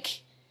think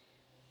like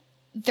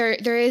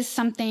there is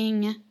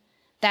something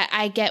that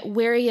I get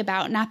wary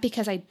about, not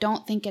because I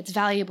don't think it's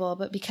valuable,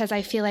 but because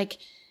I feel like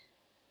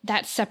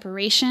that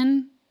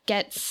separation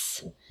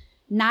gets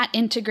not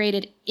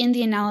integrated in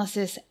the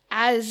analysis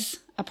as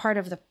a part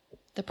of the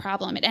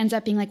problem. It ends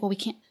up being like, well, we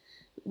can't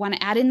want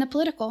to add in the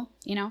political,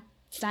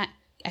 it's not,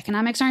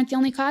 economics aren't the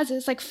only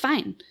causes, like,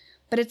 fine.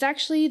 But it's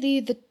actually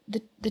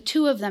the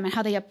two of them and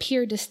how they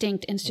appear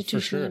distinct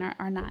institutionally and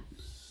are not.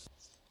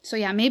 So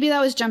yeah, maybe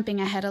that was jumping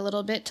ahead a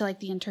little bit to like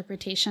the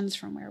interpretations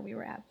from where we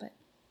were at, but.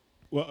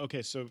 Well,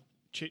 okay, so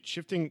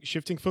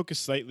shifting focus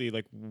slightly,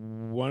 like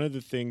one of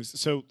the things,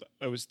 so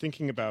I was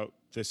thinking about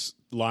this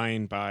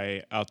line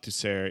by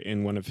Althusser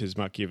in one of his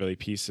Machiavelli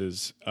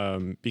pieces,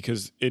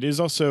 because it is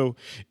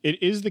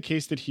the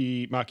case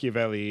that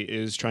Machiavelli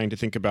is trying to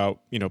think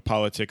about,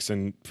 politics,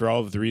 and for all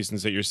of the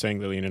reasons that you're saying,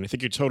 Lillian, and I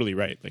think you're totally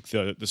right. Like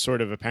the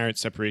sort of apparent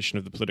separation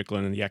of the political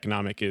and the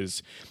economic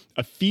is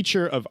a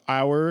feature of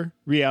our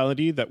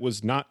reality that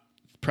was not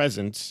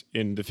present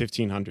in the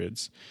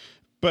 1500s.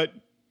 But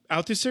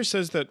Althusser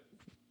says that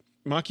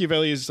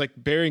Machiavelli is like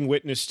bearing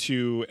witness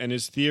to and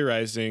is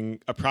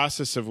theorizing a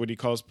process of what he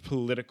calls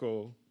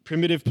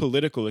primitive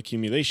political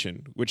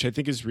accumulation, which I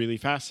think is really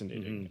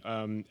fascinating.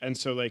 Mm-hmm. And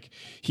so like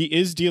he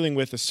is dealing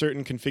with a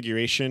certain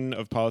configuration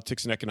of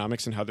politics and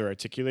economics and how they're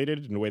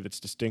articulated in a way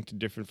that's distinct and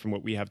different from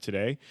what we have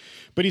today.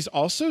 But he's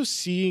also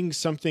seeing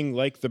something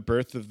like the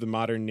birth of the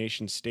modern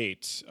nation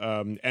state,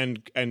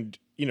 and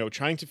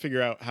trying to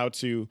figure out how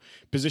to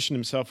position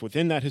himself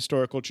within that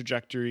historical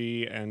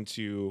trajectory and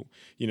to,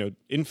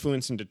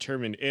 influence and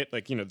determine it.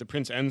 Like, the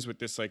Prince ends with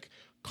this like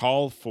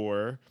call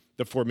for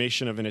the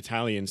formation of an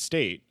Italian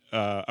state,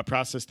 a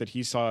process that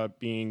he saw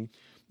being,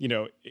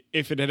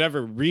 if it had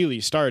ever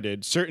really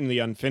started, certainly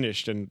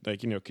unfinished and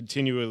like,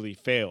 continually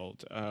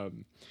failed.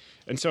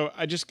 And so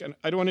I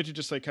wanted to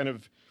just like kind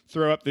of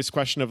throw up this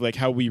question of like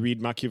how we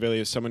read Machiavelli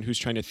as someone who's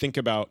trying to think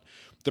about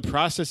the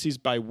processes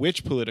by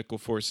which political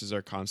forces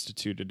are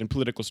constituted and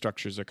political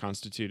structures are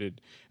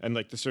constituted, and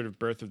like the sort of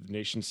birth of the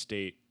nation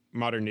state,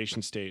 modern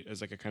nation state,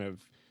 as like a kind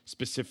of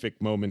specific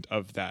moment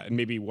of that, and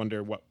maybe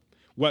wonder what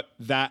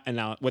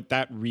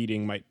that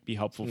reading might be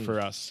helpful for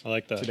us I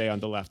like that. Today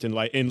on the left in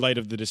light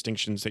of the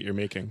distinctions that you're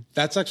making.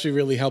 That's actually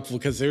really helpful,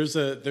 because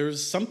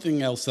there's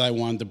something else that I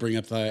wanted to bring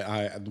up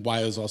why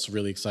I was also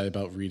really excited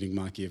about reading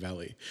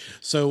Machiavelli.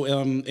 So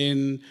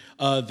in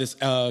this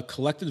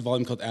collected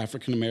volume called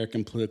African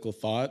American Political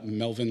Thought,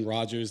 Melvin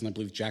Rogers and I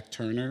believe Jack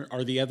Turner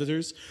are the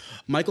editors.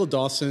 Michael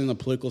Dawson, a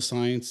political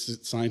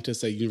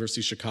scientist at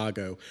University of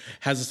Chicago,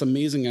 has this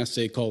amazing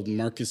essay called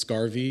Marcus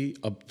Garvey,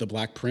 The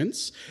Black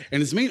Prince. And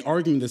his main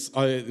argument in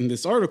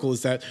this article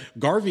is that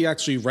Garvey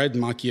actually read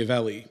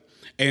Machiavelli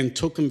and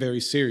took him very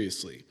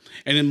seriously.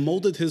 And it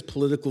molded his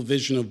political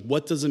vision of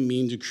what does it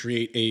mean to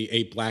create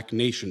a black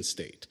nation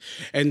state.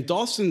 And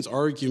Dawson's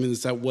argument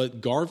is that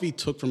what Garvey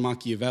took from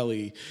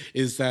Machiavelli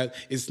is that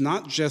it's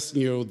not just,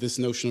 this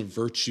notion of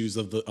virtues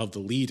of the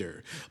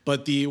leader,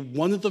 but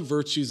one of the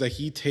virtues that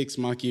he takes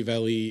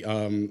Machiavelli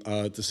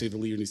to say the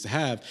leader needs to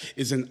have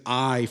is an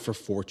eye for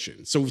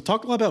fortune. So we've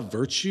talked a lot about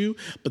virtue,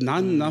 but not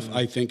enough,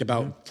 I think,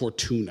 about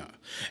fortuna.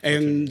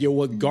 And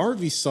what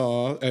Garvey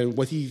saw and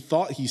what he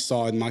thought he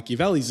saw in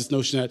Machiavelli is this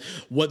notion that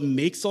what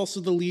makes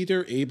also the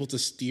leader able to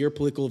steer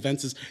political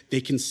events is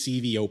they can see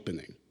the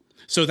opening.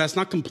 So that's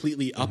not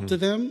completely up to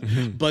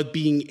them, but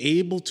being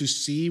able to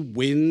see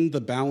when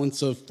the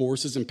balance of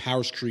forces and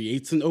powers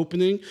creates an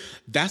opening,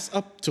 that's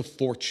up to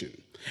fortune.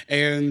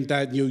 And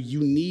that you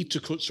need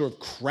to sort of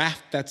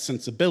craft that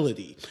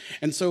sensibility.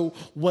 And so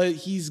what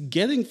he's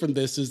getting from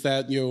this is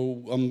that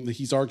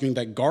he's arguing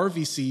that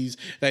Garvey sees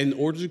that in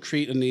order to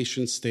create a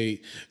nation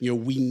state,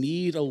 we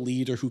need a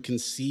leader who can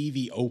see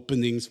the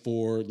openings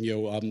for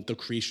the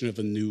creation of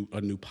a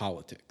new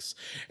politics.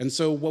 And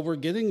so what we're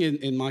getting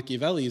in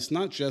Machiavelli is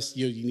not just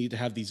you need to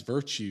have these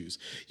virtues.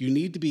 You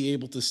need to be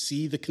able to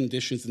see the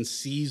conditions and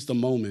seize the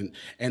moment.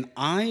 And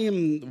I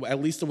am,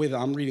 at least the way that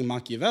I'm reading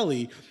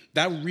Machiavelli,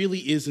 that really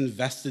is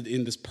invested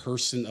in this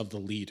person of the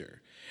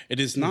leader. It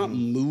is not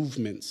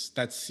movements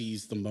that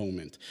seize the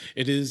moment.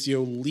 It is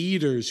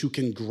leaders who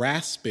can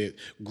grasp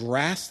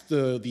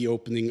the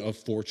opening of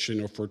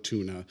fortune or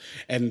fortuna,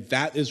 and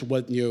that is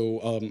what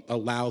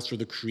allows for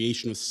the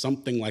creation of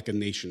something like a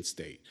nation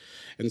state.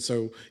 And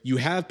so you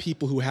have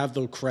people who have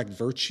the correct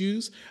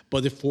virtues,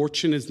 but if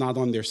fortune is not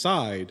on their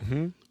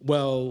side,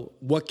 well,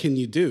 what can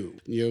you do?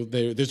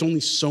 There's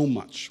only so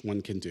much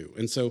one can do.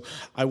 And so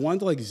I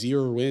wanted to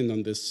zero in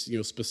on this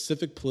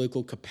specific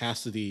political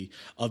capacity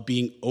of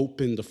being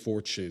open to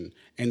fortune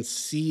and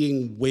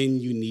seeing when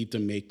you need to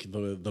make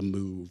the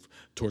move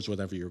towards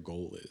whatever your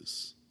goal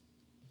is.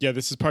 Yeah,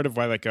 this is part of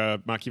why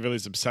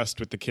Machiavelli's obsessed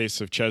with the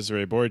case of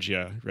Cesare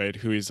Borgia, right?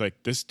 Who is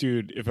this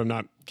dude, if I'm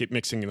not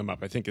mixing them up,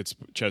 I think it's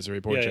Cesare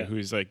Borgia,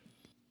 who's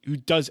who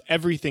does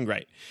everything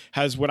right,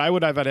 has what I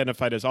would have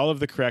identified as all of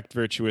the correct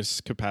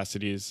virtuous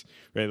capacities,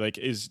 right?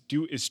 Is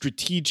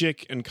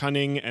strategic and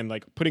cunning and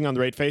putting on the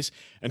right face,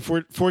 and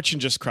fortune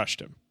just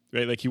crushed him,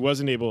 right? He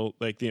wasn't able,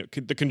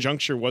 the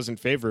conjuncture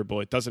wasn't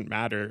favorable. It doesn't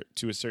matter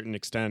to a certain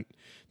extent.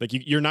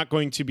 You're not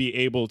going to be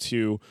able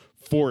to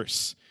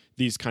force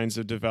these kinds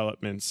of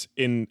developments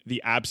in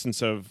the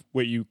absence of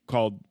what you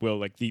called,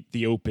 Will,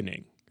 the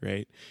opening,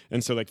 right?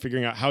 And so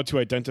figuring out how to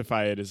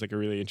identify it is a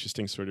really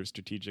interesting sort of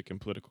strategic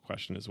and political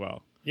question as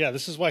well. Yeah,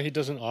 this is why he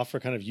doesn't offer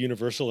kind of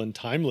universal and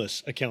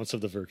timeless accounts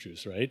of the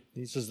virtues, right?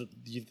 He says that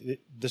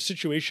the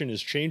situation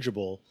is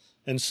changeable,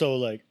 and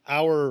so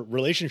our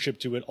relationship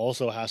to it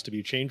also has to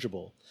be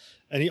changeable.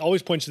 And he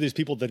always points to these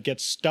people that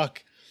get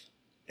stuck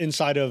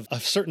inside of a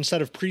certain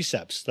set of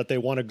precepts that they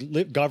want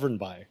to govern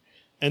by.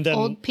 And then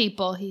old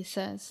people, he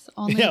says.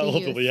 Only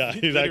old people. Yeah,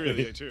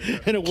 exactly. Too, yeah.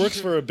 And it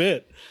works for a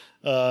bit,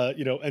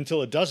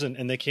 until it doesn't,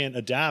 and they can't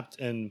adapt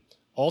and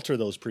alter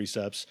those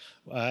precepts.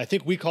 I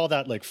think we call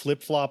that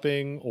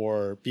flip-flopping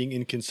or being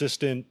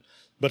inconsistent.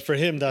 But for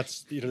him,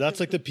 that's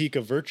the peak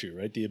of virtue,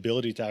 right? The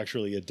ability to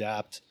actually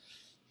adapt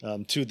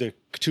to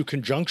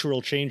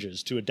conjunctural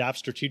changes, to adapt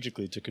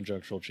strategically to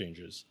conjunctural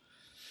changes.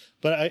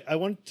 But I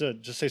want to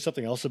just say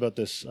something else about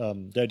this,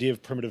 the idea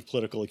of primitive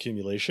political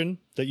accumulation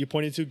that you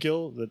pointed to,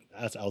 Gil,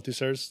 that's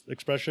Althusser's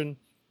expression,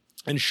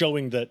 and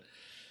showing that,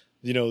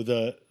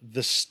 the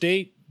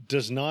state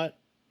does not,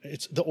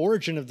 the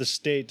origin of the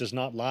state does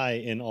not lie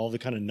in all the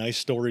kind of nice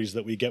stories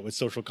that we get with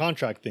social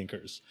contract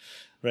thinkers,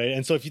 right?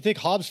 And so if you take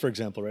Hobbes, for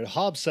example, right,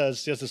 Hobbes he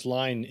has this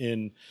line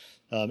in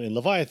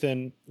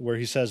Leviathan where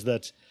he says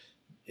that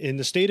in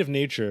the state of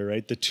nature,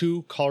 right, the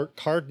two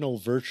cardinal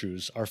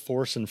virtues are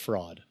force and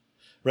fraud.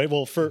 Right.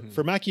 Well, for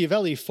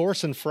Machiavelli,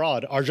 force and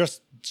fraud are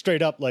just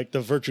straight up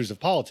the virtues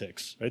of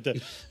politics. Right.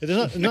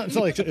 It's not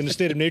like in the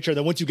state of nature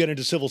that once you get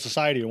into civil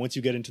society or once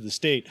you get into the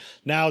state,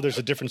 now there's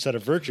a different set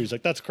of virtues.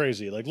 That's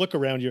crazy. Look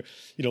around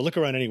look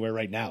around anywhere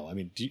right now. I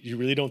mean, you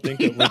really don't think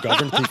that we're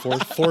governed through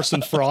force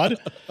and fraud?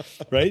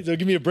 Right. So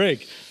give me a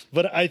break.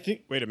 But I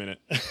think. Wait a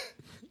minute.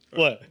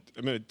 What?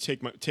 I'm going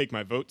to take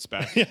my votes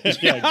back. Yeah,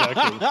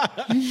 exactly.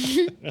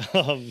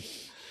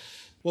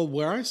 Well,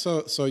 where I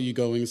saw you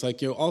going is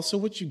also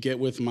what you get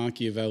with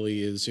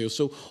Machiavelli is,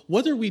 so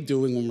what are we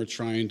doing when we're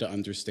trying to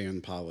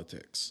understand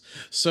politics?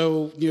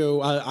 So,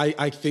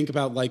 I think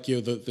about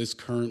this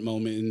current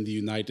moment in the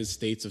United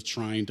States of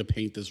trying to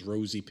paint this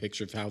rosy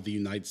picture of how the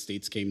United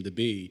States came to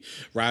be,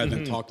 rather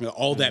than talking about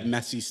all that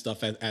messy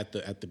stuff at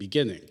the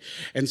beginning.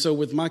 And so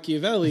with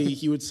Machiavelli,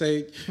 he would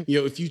say,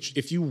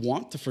 if you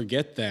want to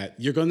forget that,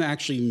 you're going to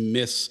actually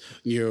miss,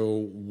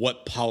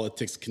 what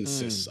politics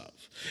consists of.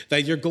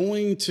 That you're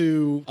going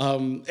to,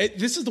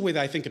 this is the way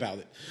that I think about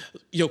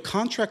it.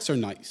 Contracts are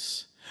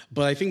nice,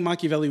 But I think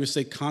Machiavelli would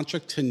say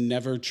contract can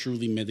never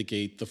truly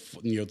mitigate the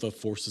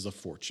forces of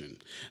fortune,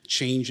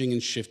 changing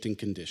and shifting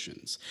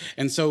conditions.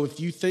 And so if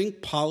you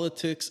think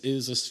politics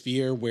is a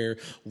sphere where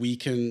we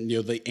can,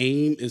 the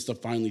aim is to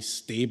finally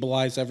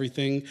stabilize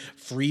everything,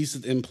 freeze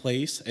it in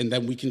place, and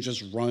then we can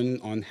just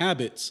run on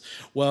habits,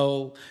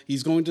 well,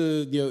 he's going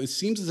to, it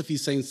seems as if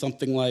he's saying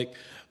something like,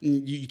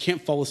 you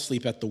can't fall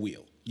asleep at the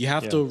wheel. You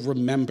have to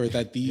remember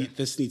that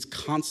this needs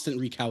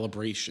constant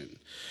recalibration.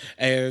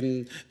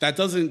 And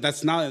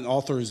that's not an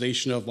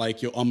authorization of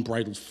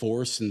unbridled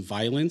force and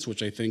violence,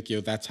 which I think,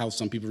 that's how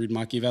some people read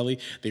Machiavelli.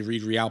 They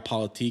read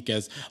realpolitik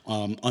as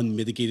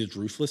unmitigated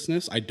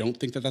ruthlessness. I don't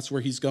think that that's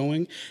where he's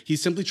going.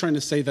 He's simply trying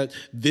to say that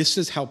this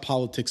is how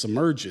politics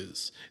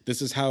emerges.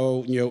 This is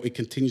how, it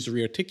continues to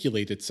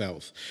rearticulate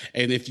itself.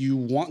 And if you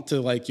want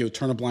to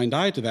turn a blind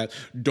eye to that,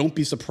 don't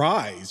be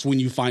surprised when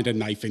you find a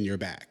knife in your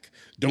back.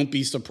 Don't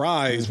be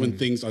surprised when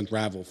things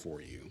unravel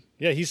for you.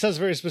 Yeah, he says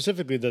very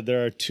specifically that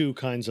there are two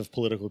kinds of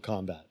political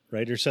combat,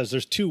 right? He says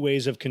there's two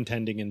ways of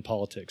contending in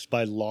politics,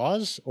 by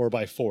laws or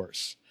by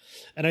force.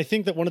 And I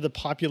think that one of the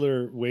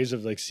popular ways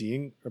of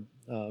seeing,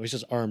 he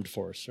says armed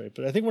force, right?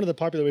 But I think one of the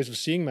popular ways of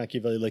seeing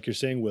Machiavelli, like you're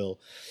saying, Will,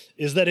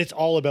 is that it's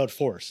all about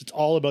force. It's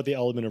all about the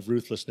element of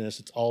ruthlessness.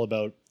 It's all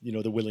about,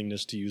 the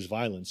willingness to use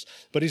violence.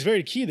 But he's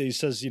very key that he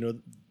says,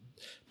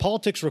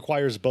 politics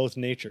requires both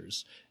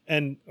natures.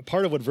 And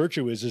part of what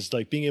virtue is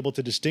being able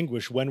to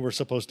distinguish when we're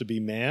supposed to be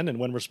man and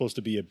when we're supposed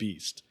to be a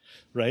beast,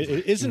 right?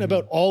 It isn't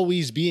about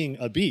always being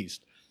a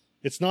beast.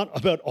 It's not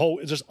about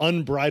just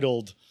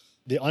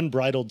the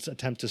unbridled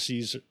attempt to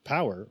seize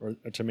power or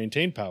to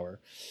maintain power.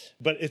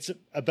 But it's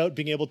about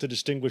being able to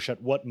distinguish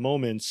at what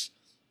moments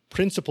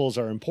principles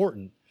are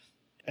important.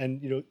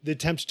 And, the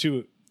attempt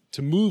to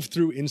move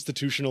through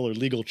institutional or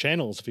legal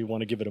channels, if you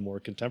want to give it a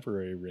more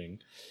contemporary ring.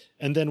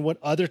 And then what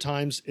other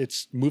times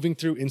it's moving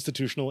through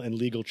institutional and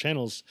legal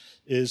channels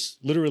is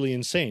literally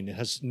insane. It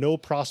has no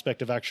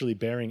prospect of actually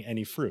bearing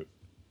any fruit.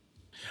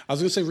 I was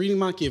going to say, reading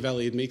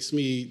Machiavelli, it makes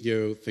me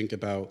think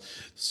about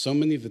so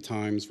many of the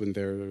times when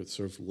there are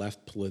sort of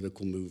left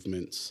political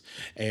movements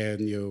and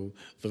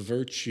the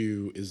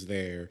virtue is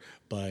there,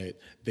 but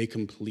they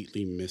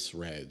completely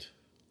misread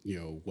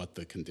what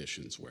the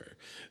conditions were.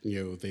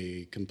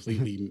 They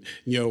completely,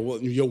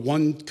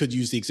 one could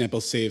use the example,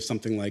 say, of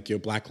something like,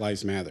 Black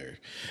Lives Matter.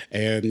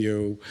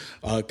 And,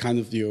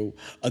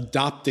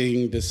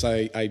 adopting this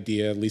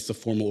idea, at least a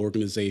formal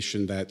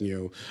organization that,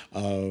 a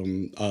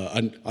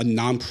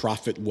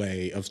nonprofit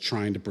way of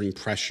trying to bring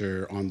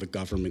pressure on the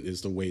government is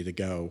the way to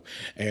go.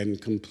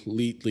 And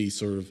completely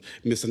sort of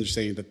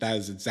misunderstanding that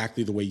is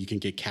exactly the way you can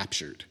get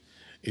captured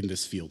in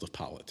this field of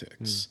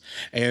politics.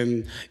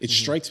 And it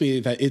strikes me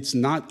that it's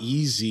not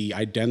easy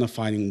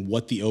identifying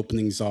what the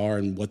openings are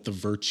and what the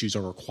virtues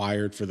are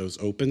required for those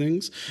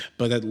openings,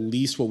 but at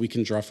least what we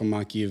can draw from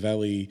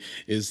Machiavelli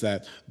is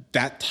that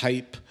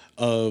type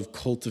of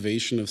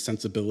cultivation of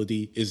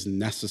sensibility is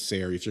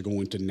necessary if you're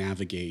going to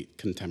navigate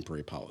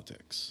contemporary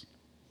politics.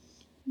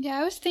 Yeah,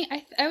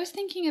 I was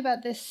thinking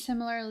about this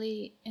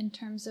similarly in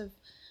terms of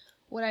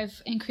what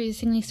I've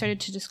increasingly started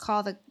to just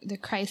call the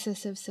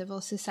crisis of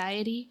civil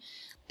society.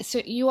 So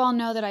you all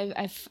know that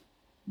I've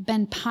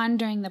been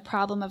pondering the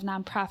problem of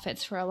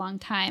nonprofits for a long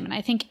time, and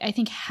I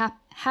think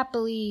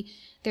happily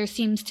there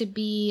seems to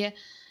be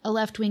a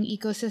left-wing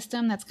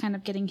ecosystem that's kind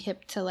of getting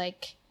hip to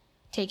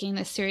taking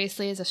this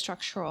seriously as a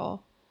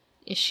structural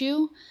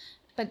issue.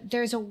 But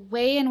there's a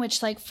way in which,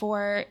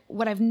 for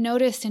what I've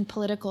noticed in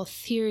political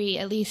theory,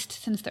 at least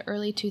since the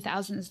early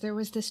 2000s, there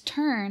was this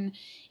turn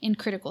in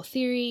critical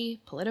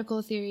theory,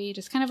 political theory,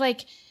 just kind of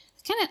like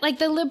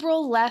the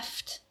liberal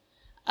left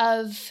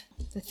of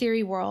the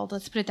theory world,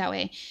 let's put it that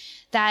way,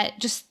 that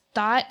just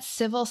thought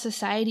civil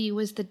society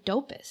was the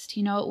dopest.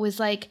 It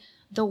was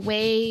the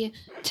way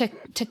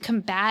to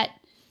combat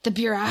the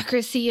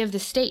bureaucracy of the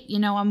state,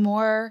 a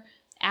more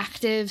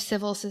active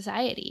civil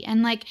society.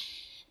 And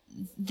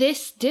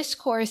this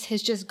discourse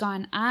has just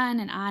gone on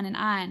and on and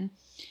on.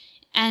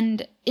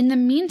 And in the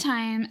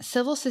meantime,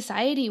 civil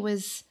society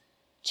was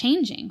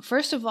changing.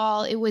 First of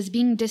all, it was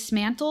being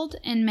dismantled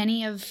in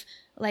many of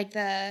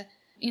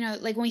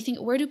when we think,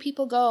 where do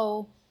people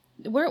go?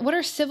 What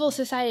are civil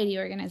society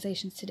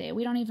organizations today?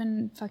 We don't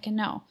even fucking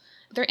know.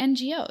 They're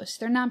NGOs.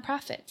 They're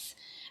nonprofits.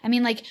 I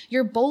mean,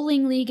 your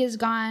bowling league is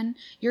gone.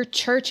 Your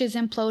church is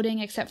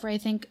imploding, except for, I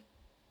think,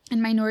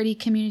 in minority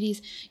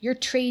communities. Your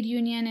trade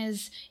union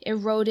is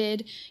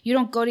eroded. You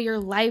don't go to your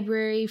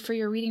library for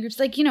your reading groups.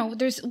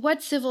 There's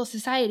what civil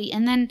society?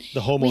 And then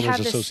the homeowners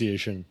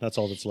association. That's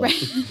all that's left.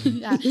 Right?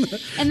 Yeah.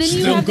 And then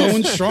you still have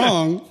going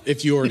strong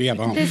if you already have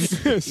a home.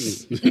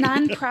 This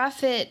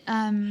nonprofit,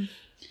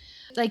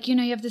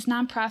 you have this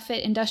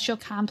nonprofit industrial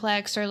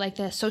complex or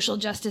the social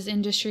justice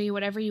industry,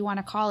 whatever you want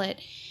to call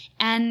it.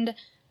 And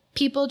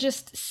people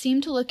just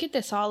seem to look at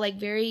this all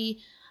very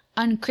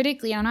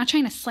uncritically. And I'm not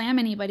trying to slam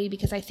anybody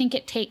because I think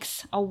it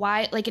takes a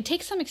while, it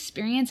takes some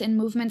experience in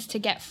movements to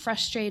get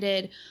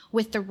frustrated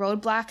with the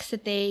roadblocks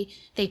that they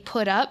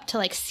put up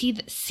to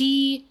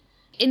see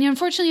and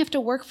unfortunately you have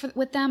to work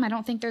with them. I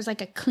don't think there's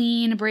like a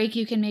clean break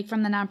you can make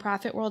from the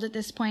nonprofit world at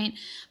this point,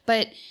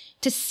 but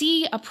to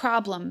see a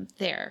problem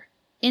there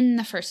in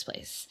the first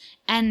place.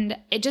 And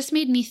it just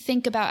made me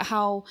think about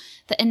how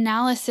the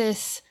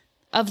analysis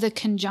of the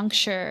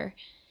conjuncture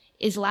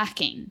is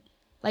lacking,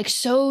 like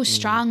so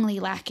strongly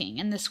lacking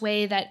in this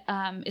way that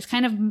is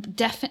kind of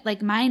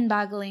like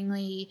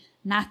mind-bogglingly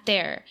not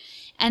there.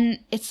 And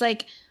it's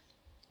like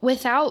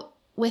without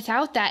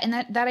that, and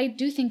that I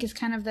do think is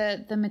kind of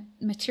the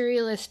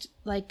materialist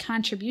like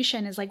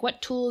contribution, is like,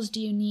 what tools do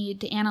you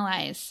need to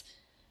analyze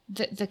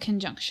the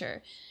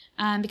conjuncture?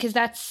 Because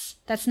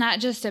that's not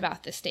just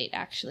about the state,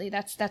 actually.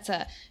 That's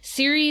a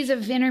series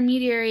of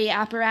intermediary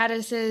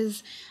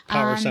apparatuses,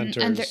 power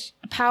centers,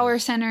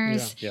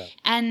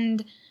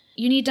 and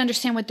you need to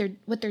understand what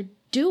they're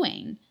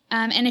doing.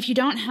 And if you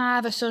don't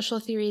have a social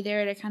theory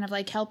there to kind of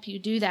like help you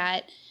do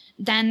that,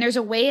 then there's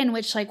a way in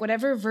which like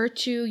whatever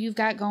virtue you've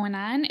got going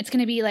on, it's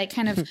going to be like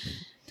kind of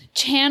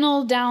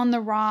channeled down the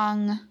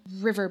wrong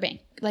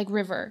riverbank, like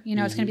river. You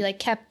know, it's going to be like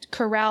kept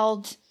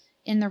corralled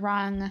in the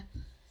wrong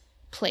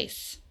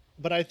place.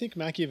 But I think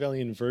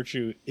Machiavellian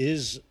virtue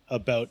is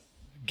about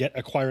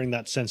acquiring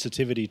that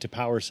sensitivity to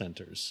power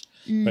centers,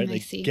 right?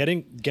 Like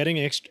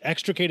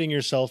extricating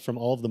yourself from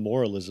all of the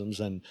moralisms.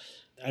 And,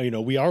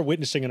 we are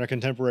witnessing in our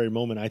contemporary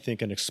moment, I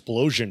think, an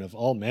explosion of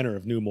all manner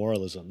of new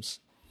moralisms.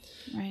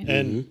 Right.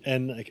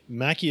 And like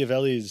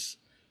Machiavelli's,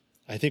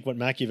 I think what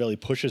Machiavelli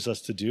pushes us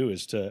to do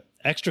is to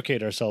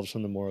extricate ourselves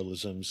from the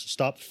moralisms,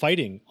 stop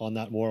fighting on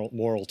that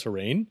moral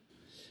terrain,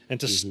 and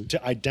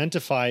to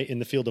identify in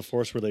the field of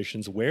force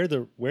relations where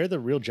the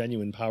real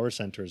genuine power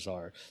centers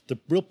are, the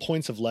real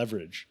points of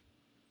leverage,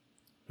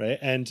 right?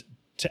 And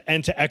to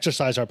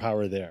exercise our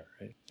power there,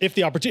 right? If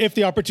the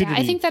opportunity.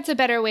 Yeah, I think that's a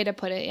better way to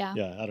put it. Yeah.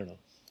 Yeah, I don't know.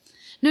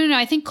 No.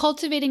 I think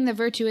cultivating the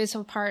virtue is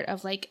a part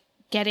of like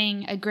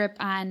getting a grip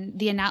on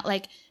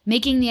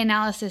making the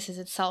analysis is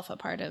itself a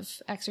part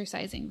of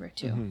exercising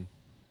virtue. Mm-hmm.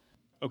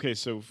 Okay,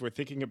 so if we're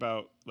thinking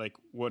about like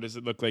what does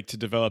it look like to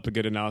develop a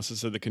good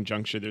analysis of the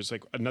conjuncture, there's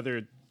like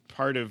another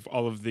part of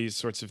all of these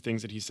sorts of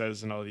things that he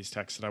says in all of these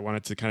texts that I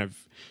wanted to kind of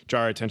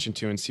draw our attention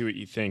to and see what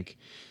you think.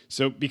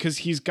 So because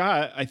he's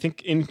got, I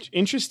think,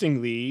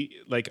 interestingly,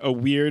 like a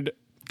weird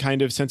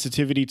kind of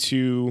sensitivity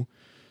to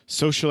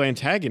social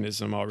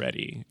antagonism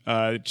already.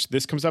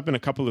 This comes up in a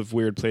couple of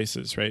weird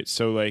places, right?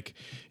 So like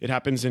it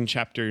happens in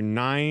chapter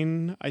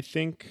 9, I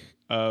think,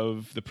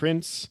 of The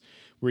Prince,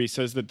 where he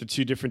says that the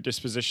two different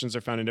dispositions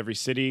are found in every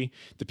city.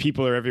 The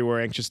people are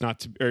everywhere anxious not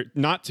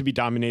to be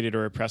dominated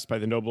or oppressed by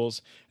the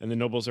nobles, and the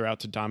nobles are out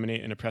to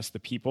dominate and oppress the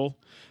people.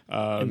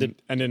 And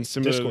then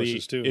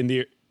similarly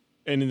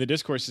in the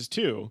discourses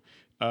too,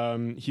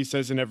 he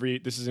says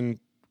this is in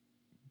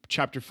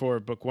chapter 4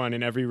 of book 1,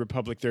 in every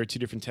republic there are two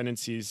different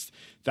tendencies,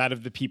 that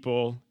of the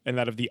people and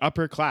that of the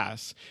upper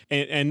class,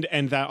 and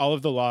that all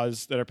of the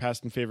laws that are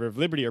passed in favor of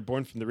liberty are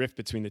born from the rift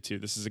between the two.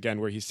 This is again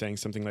where he's saying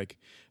something like,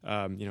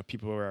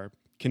 people who are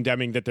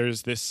condemning that there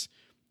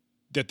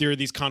are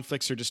these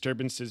conflicts or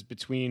disturbances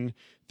between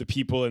the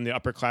people and the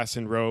upper class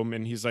in Rome.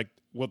 And he's like,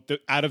 well,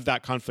 out of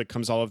that conflict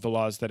comes all of the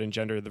laws that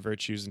engender the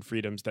virtues and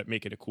freedoms that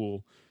make it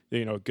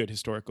a good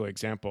historical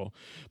example.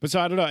 But so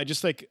I don't know.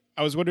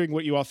 I was wondering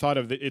what you all thought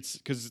of it. It's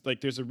because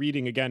like there's a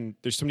reading, again,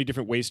 there's so many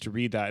different ways to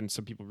read that. And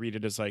some people read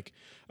it as like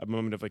a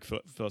moment of like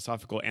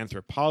philosophical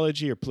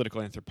anthropology or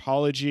political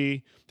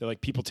anthropology, that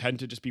like people tend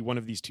to just be one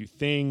of these two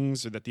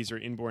things, or that these are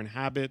inborn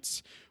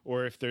habits,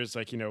 or if there's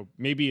like,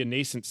 maybe a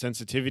nascent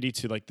sensitivity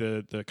to like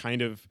the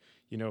kind of,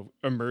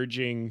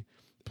 emerging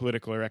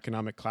political or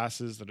economic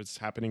classes that is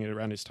happening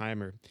around his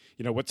time, or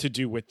what to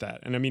do with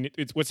that. And I mean,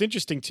 it's what's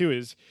interesting too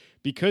is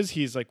because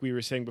he's, like we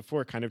were saying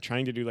before, kind of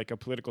trying to do like a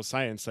political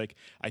science, like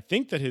I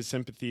think that his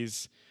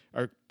sympathies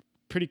are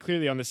pretty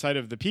clearly on the side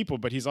of the people,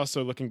 but he's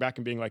also looking back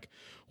and being like,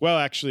 well,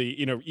 actually,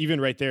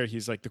 even right there,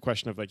 he's like the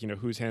question of like,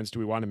 whose hands do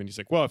we want him in? He's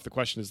like, well, if the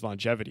question is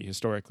longevity,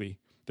 historically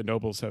the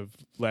nobles have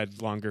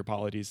led longer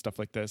polities, stuff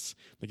like this.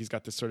 Like he's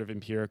got this sort of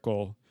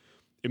empirical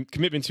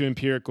commitment to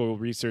empirical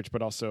research,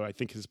 but also I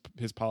think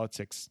his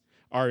politics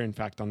are in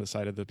fact on the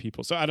side of the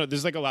people. So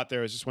there's like a lot there.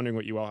 I was just wondering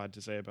what you all had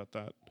to say about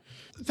that.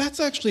 That's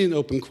actually an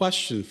open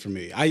question for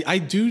me. I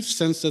do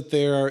sense that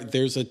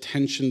there's a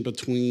tension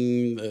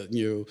between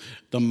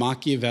the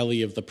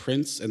Machiavelli of The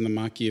Prince and the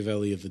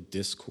Machiavelli of the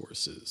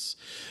Discourses.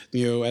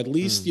 At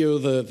least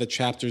the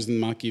chapters in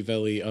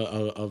Machiavelli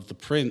of The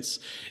Prince,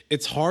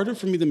 it's harder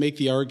for me to make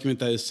the argument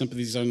that his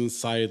sympathies are on the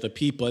side of the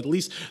people. At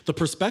least the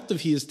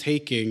perspective he is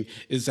taking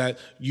is that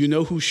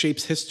who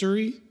shapes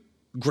history?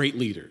 Great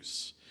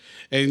leaders.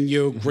 And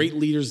great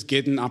leaders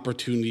get an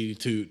opportunity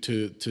to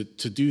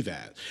do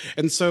that.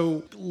 And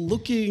so,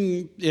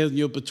 looking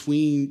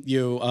between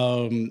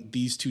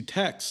these two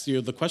texts,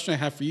 the question I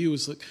have for you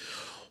is like,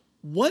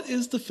 what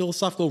is the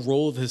philosophical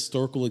role of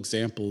historical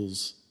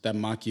examples that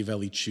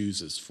Machiavelli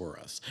chooses for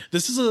us.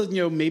 This is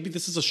maybe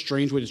this is a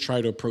strange way to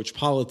try to approach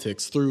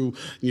politics through,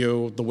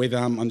 the way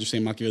that I'm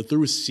understanding Machiavelli,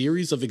 through a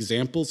series of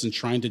examples and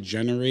trying to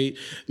generate,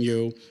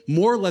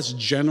 more or less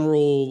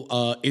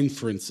general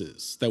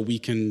inferences that we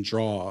can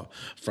draw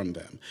from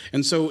them.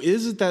 And so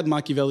is it that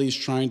Machiavelli is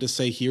trying to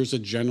say, here's a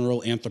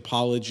general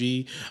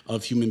anthropology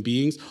of human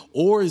beings,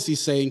 or is he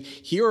saying,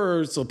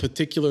 here is a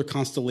particular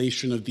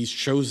constellation of these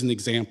chosen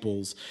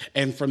examples,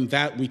 and from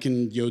that we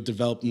can,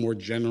 develop more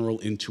general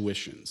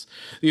intuitions?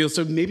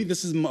 So maybe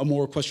this is a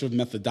more question of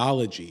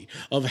methodology,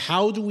 of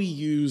how do we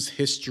use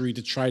history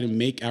to try to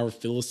make our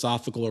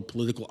philosophical or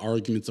political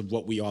arguments of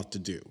what we ought to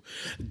do?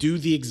 Do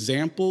the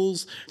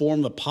examples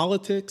form the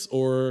politics,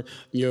 or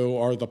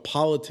are the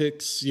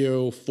politics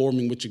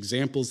forming which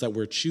examples that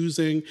we're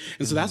choosing?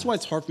 And so that's why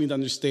it's hard for me to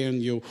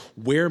understand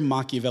where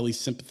Machiavelli's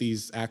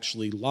sympathies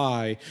actually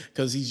lie,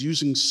 because he's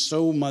using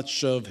so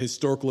much of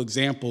historical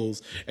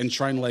examples and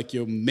trying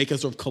to make a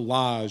sort of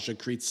collage and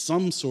create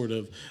some sort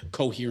of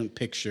coherent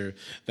picture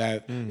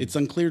that it's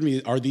unclear to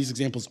me. Are these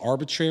examples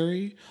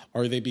arbitrary?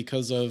 Are they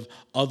because of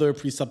other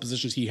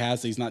presuppositions he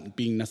has that he's not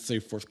being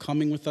necessarily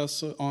forthcoming with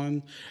us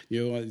on?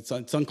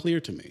 It's unclear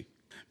to me.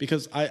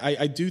 Because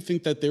I do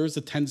think that there is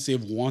a tendency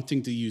of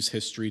wanting to use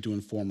history to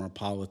inform our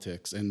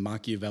politics, and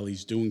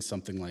Machiavelli's doing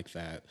something like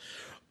that.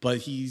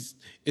 But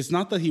it's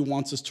not that he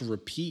wants us to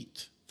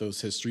repeat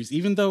those histories,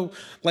 even though,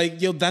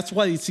 that's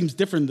why it seems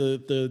different,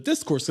 the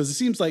discourse, because it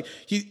seems like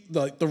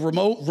the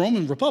remote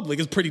Roman Republic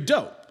is pretty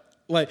dope.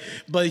 But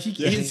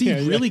is he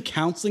really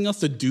counseling us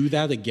to do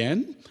that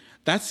again?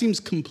 That seems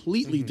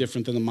completely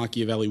different than the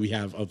Machiavelli we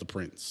have of the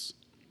Prince.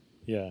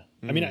 Yeah.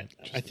 I mean,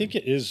 I think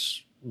it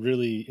is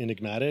really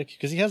enigmatic,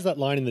 because he has that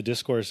line in the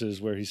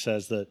discourses where he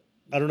says that,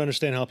 I don't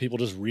understand how people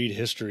just read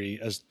history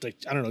as,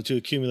 to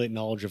accumulate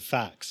knowledge of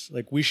facts.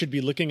 We should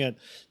be looking at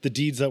the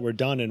deeds that were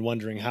done and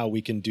wondering how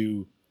we can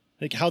do,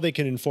 how they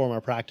can inform our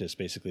practice,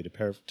 basically,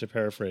 to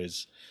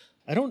paraphrase.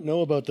 I don't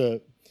know about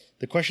the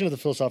question of the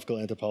philosophical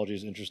anthropology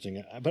is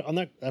interesting, but on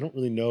that, I don't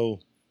really know.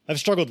 I've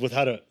struggled with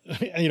how to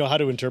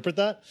interpret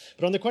that.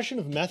 But on the question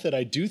of method,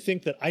 I do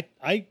think that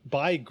I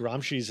buy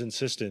Gramsci's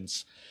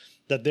insistence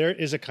that there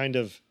is a kind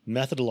of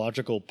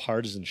methodological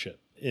partisanship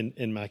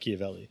in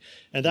Machiavelli.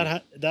 And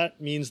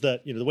that means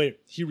that, the way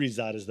he reads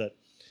that is that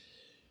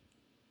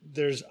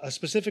there's a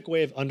specific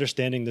way of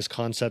understanding this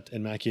concept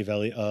in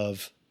Machiavelli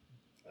of,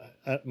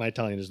 my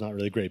Italian is not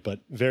really great, but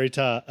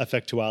verita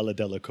effettuale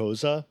della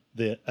cosa,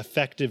 the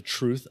effective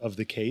truth of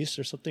the case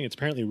or something. It's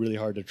apparently really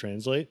hard to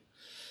translate.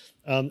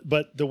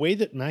 But the way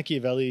that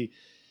Machiavelli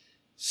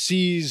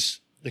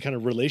sees the kind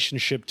of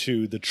relationship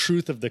to the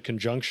truth of the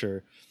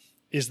conjuncture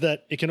is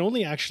that it can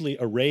only actually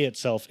array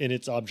itself in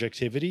its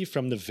objectivity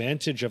from the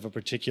vantage of a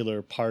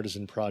particular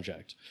partisan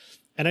project.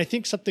 And I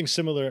think something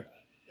similar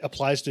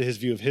applies to his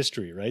view of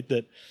history, right?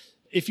 That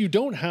if you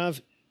don't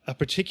have a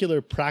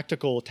particular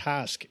practical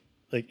task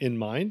in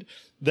mind,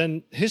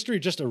 then history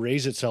just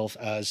arrays itself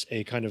as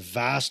a kind of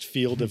vast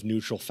field of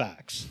neutral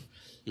facts,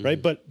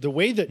 right? But the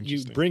way that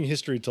you bring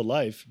history to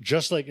life,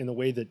 just like in the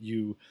way that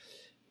you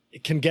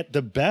can get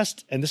the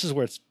best, and this is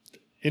where it's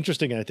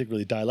interesting and I think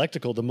really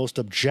dialectical, the most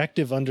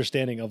objective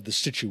understanding of the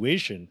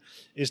situation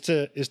is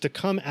to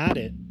come at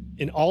it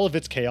in all of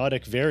its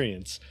chaotic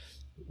variants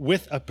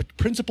with a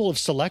principle of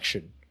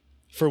selection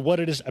for what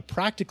it is, a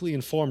practically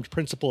informed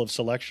principle of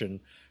selection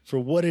for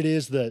what it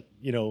is that,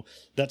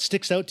 that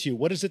sticks out to you.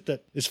 What is it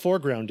that is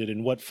foregrounded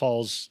and what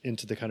falls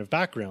into the kind of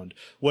background?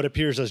 What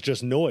appears as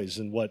just noise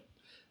and what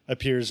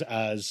appears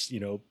as,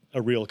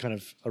 a real kind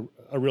of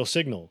a real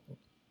signal.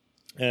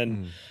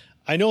 And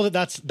I know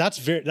that's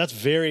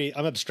very,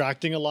 I'm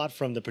abstracting a lot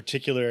from the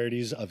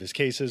particularities of his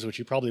cases, which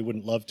you probably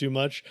wouldn't love too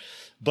much.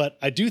 But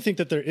I do think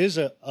that there is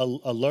a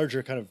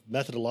larger kind of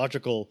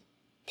methodological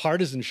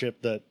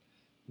partisanship that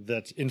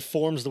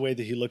informs the way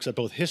that he looks at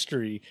both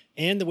history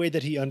and the way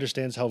that he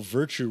understands how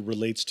virtue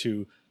relates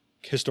to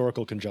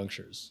historical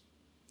conjunctures.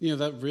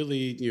 That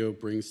really,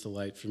 brings to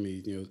light for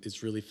me,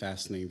 it's really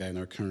fascinating that in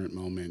our current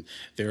moment,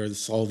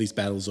 there's all these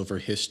battles over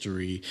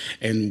history.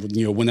 And,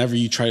 whenever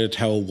you try to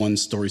tell one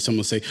story, someone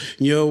will say,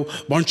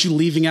 aren't you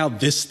leaving out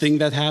this thing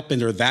that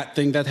happened or that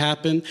thing that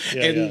happened?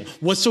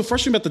 What's so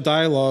frustrating about the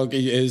dialogue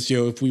is,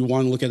 if we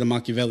want to look at a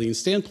Machiavellian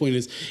standpoint,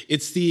 is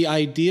it's the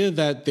idea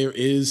that there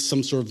is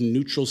some sort of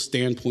neutral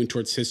standpoint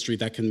towards history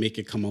that can make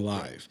it come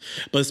alive.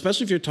 But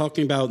especially if you're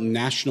talking about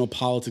national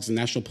politics and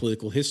national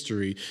political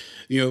history,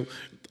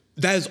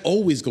 that is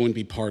always going to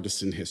be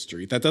partisan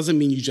history. That doesn't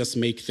mean you just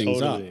make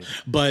things up.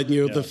 But,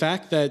 the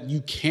fact that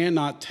you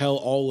cannot tell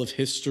all of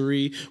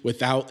history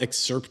without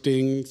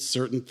excerpting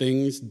certain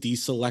things,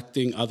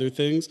 deselecting other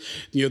things,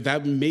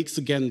 that makes,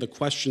 again, the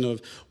question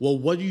of, well,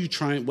 what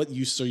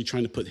use are you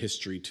trying to put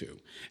history to?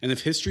 And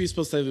if history is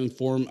supposed to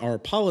inform our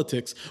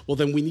politics, well,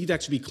 then we need to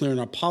actually be clear in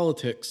our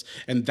politics,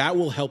 and that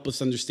will help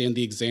us understand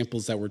the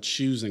examples that we're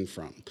choosing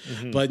from.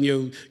 But, when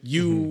you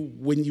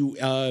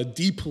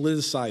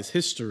depoliticize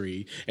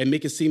history and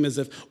make it seem as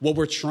if what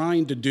we're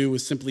trying to do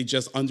is simply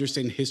just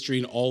understand history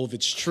and all of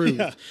its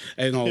truth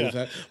and all of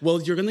that.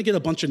 Well, you're going to get a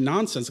bunch of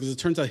nonsense because it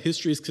turns out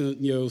history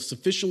is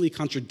sufficiently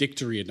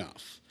contradictory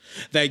enough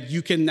that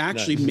you can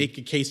actually make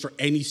a case for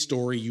any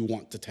story you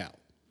want to tell.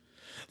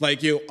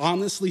 Like,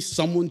 honestly,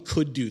 someone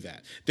could do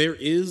that. There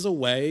is a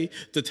way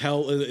to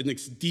tell a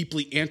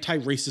deeply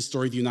anti-racist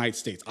story of the United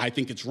States. I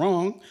think it's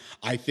wrong.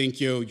 I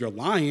think, you're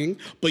lying,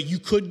 but you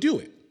could do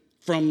it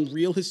from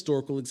real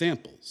historical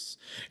examples.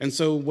 And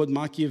so what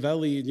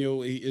Machiavelli,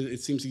 it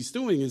seems he's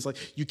doing is like,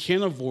 you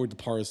can't avoid the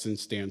partisan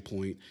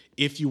standpoint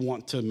if you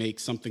want to make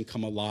something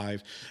come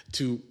alive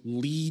to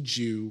lead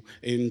you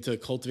into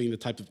cultivating the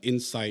type of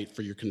insight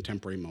for your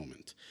contemporary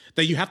moment.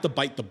 That you have to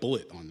bite the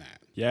bullet on that.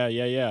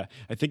 Yeah.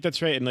 I think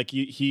that's right. And like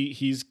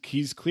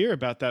he's clear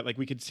about that. Like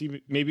we could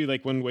see maybe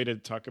like one way to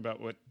talk about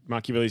what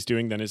Machiavelli's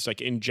doing then is like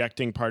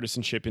injecting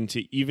partisanship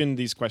into even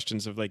these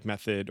questions of like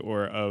method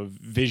or of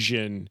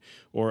vision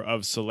or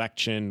of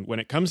selection when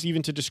it comes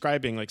even to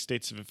describing like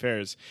states of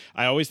affairs.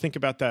 I always think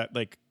about that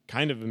like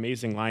kind of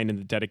amazing line in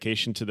the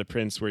dedication to the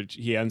prince where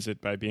he ends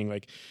it by being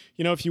like,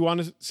 if you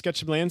want to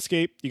sketch a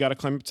landscape, you got to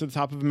climb up to the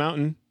top of a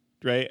mountain.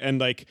 Right. And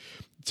like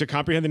to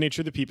comprehend the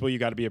nature of the people, you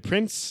got to be a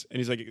prince.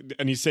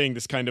 And he's saying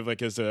this kind of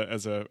like as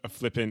a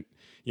flippant,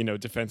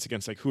 defense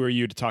against like, who are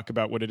you to talk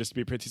about what it is to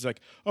be a prince? He's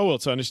like, oh, well,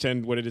 to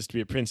understand what it is to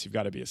be a prince, you've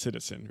got to be a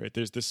citizen. Right.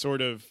 There's this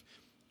sort of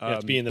you have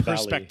to be in the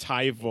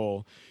perspectival.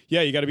 Valley.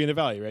 Yeah, you got to be in the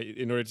valley, right,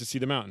 in order to see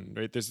the mountain.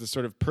 Right. There's this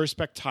sort of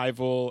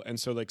perspectival and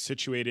so like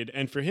situated.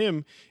 And for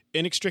him,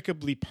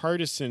 inextricably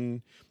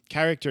partisan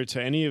character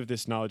to any of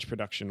this knowledge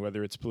production,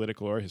 whether it's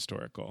political or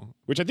historical,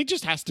 which I think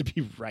just has to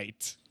be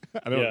right.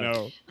 I don't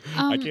know.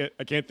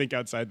 I can't think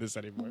outside this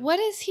anymore. What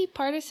is he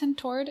partisan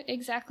toward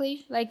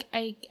exactly? Like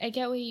I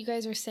get what you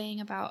guys are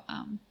saying about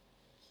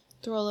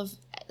the role of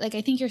like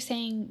I think you're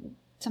saying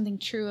something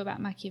true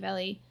about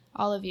Machiavelli,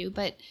 all of you,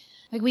 but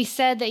like we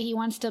said that he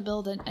wants to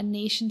build a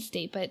nation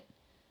state, but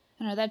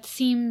I don't know, that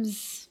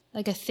seems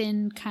like a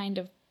thin kind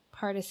of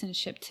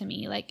partisanship to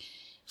me. Like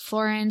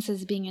Florence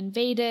is being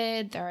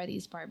invaded. There are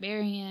these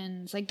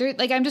barbarians.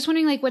 I'm just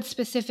wondering like what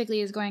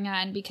specifically is going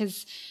on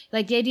because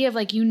like the idea of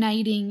like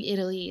uniting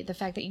Italy, the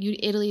fact that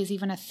Italy is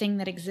even a thing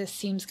that exists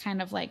seems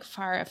kind of like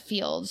far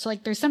afield. So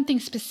like there's something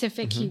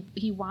specific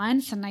he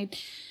wants, and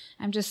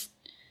I'm just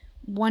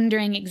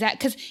wondering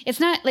because it's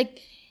not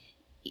like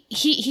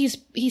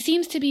he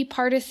seems to be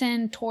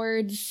partisan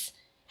towards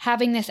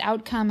having this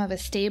outcome of a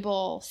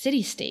stable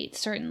city-state.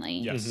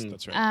 Certainly, yes,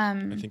 that's right.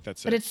 I think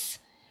that's but it.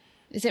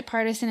 Is it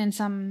partisan in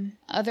some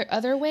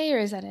other way, or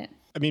is that it?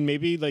 I mean,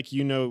 maybe like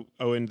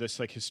Owen, this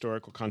like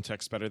historical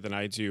context better than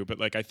I do, but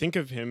like I think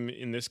of him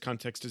in this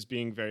context as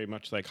being very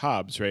much like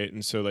Hobbes, right?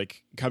 And so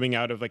like coming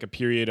out of like a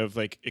period of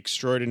like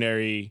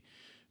extraordinary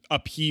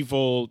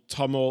upheaval,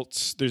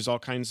 tumults. There's all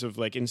kinds of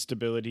like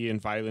instability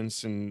and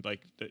violence, and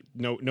like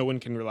no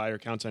one can rely or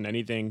count on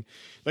anything.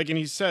 Like, and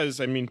he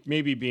says, I mean,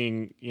 maybe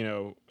being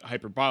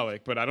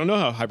hyperbolic, but I don't know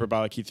how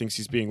hyperbolic he thinks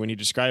he's being when he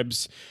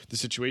describes the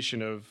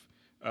situation of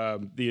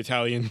the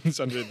Italians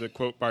under the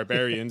quote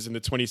barbarians in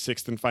the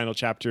 26th and final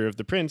chapter of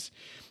The Prince.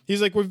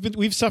 He's like,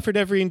 we've suffered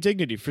every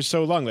indignity for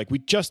so long. Like, we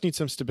just need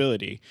some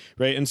stability,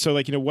 right? And so,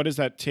 like, what does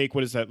that take?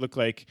 What does that look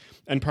like?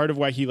 And part of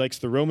why he likes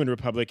the Roman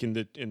Republic in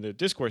the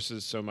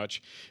discourses so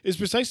much is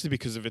precisely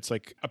because of its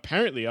like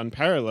apparently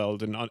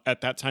unparalleled and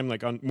at that time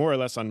like more or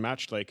less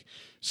unmatched like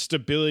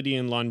stability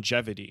and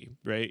longevity,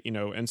 right?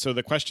 And so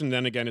the question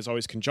then again is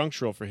always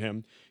conjunctural for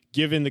him.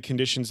 Given the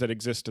conditions that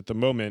exist at the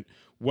moment,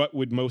 what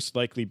would most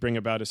likely bring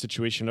about a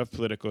situation of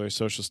political or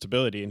social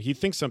stability? And he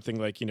thinks something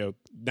like,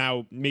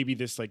 now maybe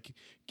this like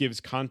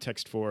gives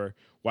context for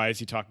why is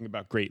he talking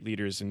about great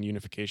leaders and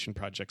unification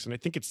projects? And I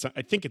think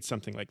it's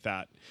something like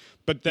that.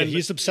 But then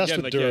he's obsessed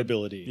with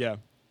durability. Yeah.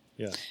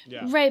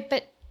 Right,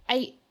 but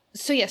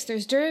so yes,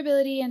 there's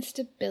durability and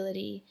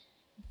stability,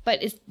 but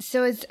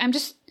I'm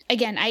just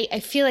again, I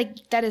feel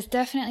like that is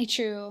definitely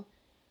true.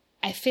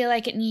 I feel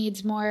like it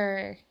needs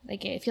more,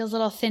 like it feels a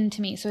little thin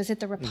to me. So is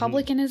it the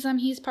republicanism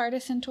he's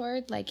partisan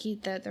toward? Like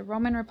the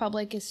Roman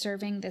Republic is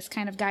serving this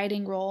kind of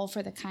guiding role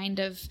for the kind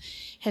of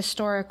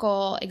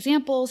historical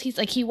examples.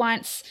 He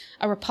wants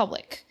a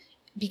republic,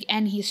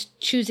 and he's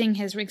choosing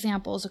his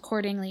examples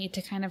accordingly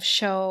to kind of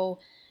show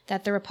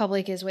that the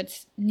republic is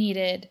what's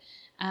needed.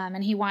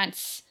 And he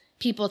wants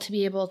people to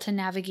be able to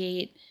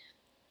navigate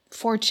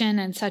fortune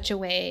in such a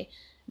way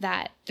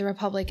that the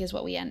republic is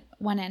what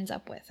one ends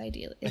up with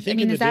ideally. I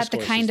mean, is that the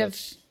kind of?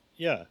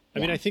 Yeah. I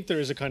mean, I think there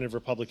is a kind of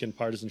Republican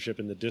partisanship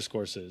in the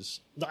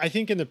discourses. I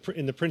think in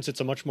the Prince, it's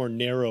a much more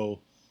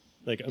narrow,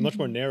 like a much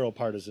more narrow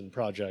partisan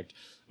project,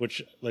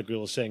 which, like we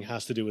were saying,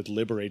 has to do with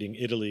liberating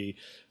Italy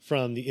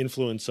from the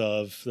influence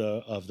of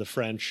the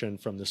French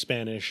and from the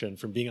Spanish and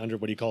from being under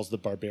what he calls the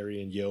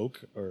barbarian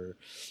yoke or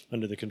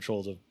under the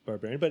controls of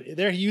barbarian. But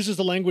there he uses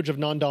the language of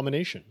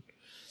non-domination.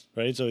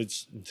 Right, so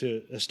it's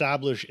to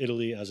establish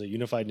Italy as a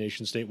unified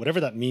nation state, whatever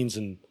that means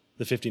in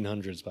the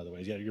 1500s. By the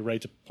way, yeah, you're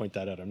right to point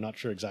that out. I'm not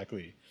sure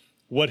exactly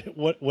what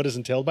is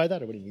entailed by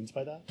that or what he means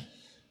by that.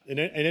 In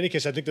any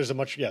case, I think there's a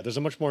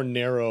much more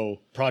narrow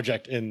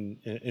project in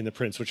the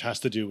Prince, which has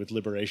to do with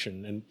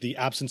liberation and the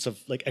absence of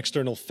like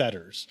external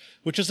fetters,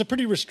 which is a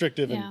pretty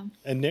restrictive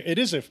and it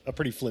is a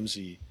pretty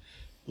flimsy.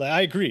 Like,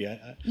 I agree.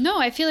 No,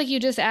 I feel like you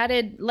just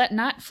added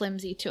not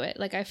flimsy to it.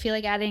 Like I feel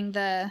like adding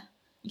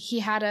he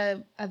had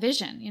a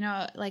vision,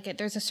 like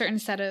there's a certain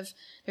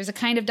there's a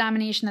kind of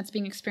domination that's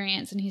being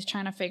experienced, and he's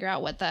trying to figure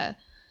out what the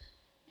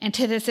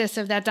antithesis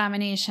of that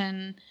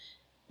domination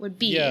would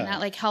be. And that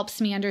like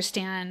helps me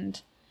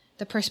understand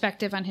the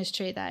perspective on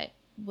history that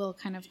Will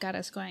kind of got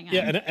us going on.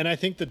 Yeah, and I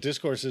think the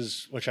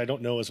discourses, which I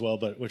don't know as well,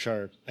 but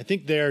I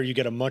think there you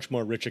get a much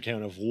more rich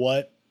account of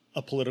what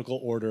a political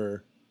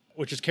order,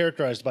 which is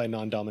characterized by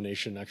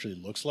non-domination, actually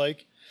looks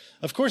like.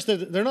 Of course,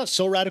 they're not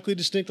so radically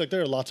distinct. Like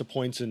there are lots of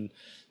points in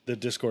the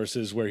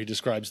discourses where he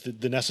describes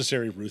the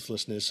necessary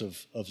ruthlessness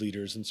of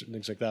leaders and certain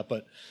things like that.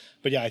 But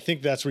yeah, I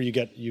think that's where you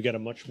get a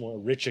much more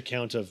rich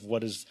account of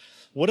what is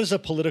a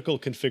political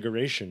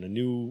configuration, a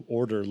new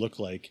order look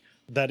like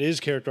that is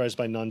characterized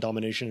by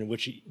non-domination, and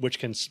which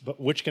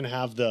can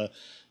have the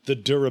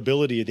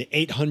durability of the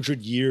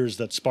 800 years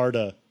that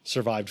Sparta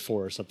survived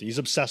for or something. He's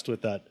obsessed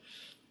with that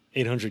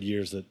 800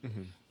 years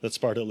that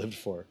Sparta lived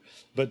for,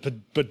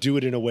 but do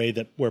it in a way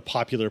where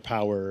popular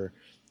power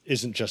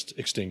isn't just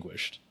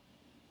extinguished.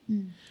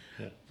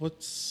 Yeah.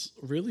 What's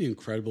really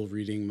incredible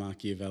reading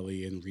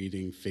Machiavelli and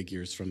reading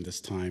figures from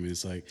this time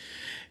is like,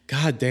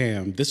 God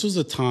damn, this was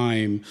a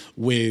time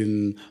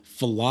when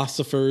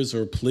philosophers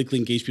or politically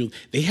engaged people,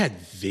 they had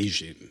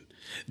vision.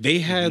 They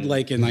had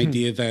like an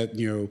idea that,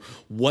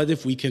 what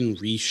if we can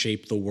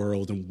reshape the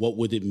world, and what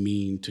would it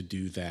mean to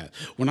do that?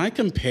 When I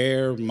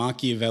compare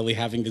Machiavelli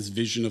having this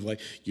vision of like,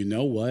 you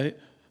know what?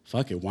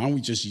 Fuck it. Why don't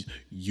we just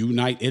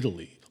unite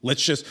Italy?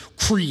 Let's just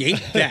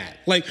create that.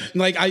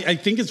 I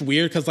think it's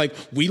weird because like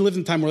we live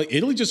in a time where like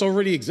Italy just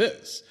already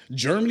exists.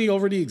 Germany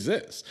already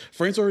exists.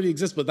 France already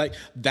exists. But like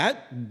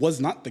that was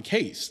not the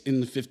case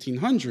in the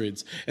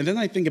 1500s. And then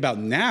I think about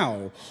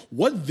now,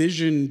 what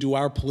vision do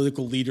our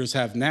political leaders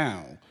have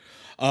now?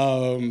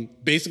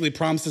 Basically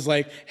promises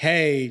like,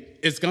 hey,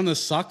 it's gonna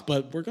suck,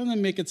 but we're gonna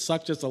make it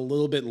suck just a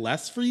little bit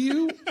less for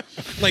you.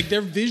 Like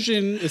their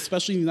vision,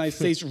 especially in the United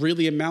States,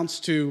 really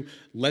amounts to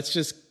let's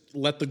just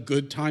let the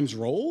good times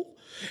roll.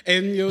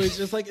 And it's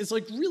just like it's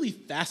like really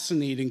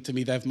fascinating to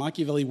me that if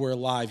Machiavelli were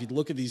alive, he'd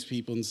look at these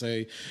people and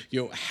say,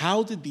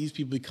 how did these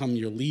people become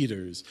your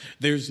leaders?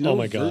 There's no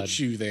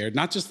virtue there,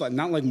 not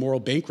like moral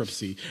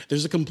bankruptcy.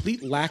 There's a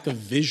complete lack of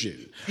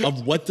vision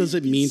of what does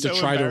it mean to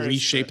try to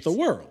reshape the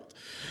world.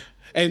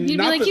 And you'd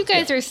be like, you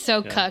guys are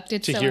so cucked.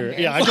 It's so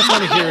embarrassing. Yeah, I just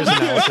want to hear his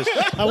analysis.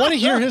 I want to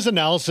hear his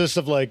analysis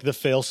of like the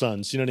fail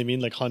sons. You know what I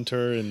mean? Like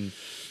Hunter and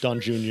Don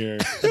Jr.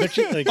 I bet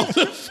you, like,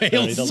 the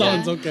failed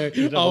sons.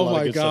 Okay. Oh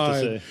my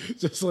god.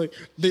 Just like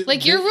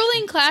your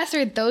ruling class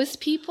are those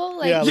people.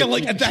 Like,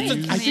 I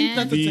think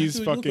that's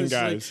these fucking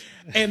guys.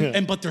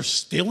 Like, but they're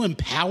still in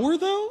power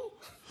though.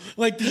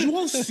 Like, did you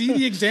all see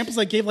the examples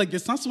I gave? Like,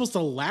 it's not supposed to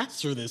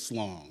last for this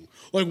long.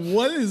 Like,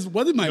 what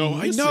am I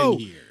missing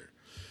here?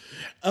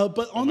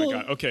 But on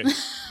God. Okay.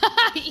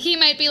 He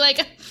might be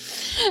like,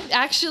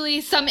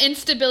 actually, some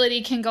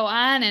instability can go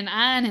on and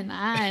on and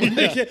on.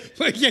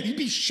 You'd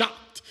be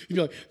shocked. You'd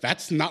be like,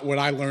 that's not what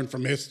I learned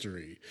from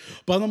history.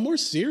 But on a more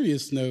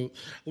serious note,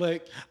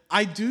 like,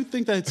 I do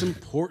think that it's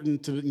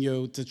important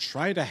to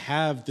try to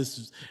have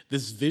this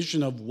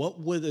vision of what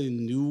would a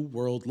new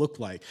world look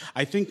like.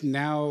 I think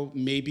now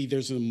maybe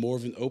there's more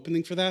of an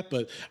opening for that,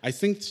 but I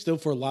think still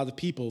for a lot of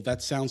people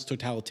that sounds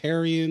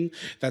totalitarian,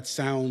 that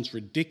sounds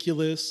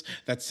ridiculous,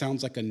 that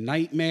sounds like a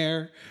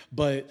nightmare.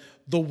 But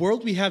the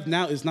world we have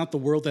now is not the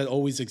world that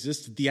always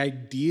existed. The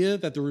idea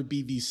that there would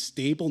be these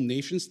stable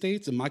nation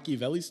states in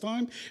Machiavelli's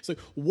time, it's like,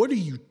 what are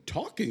you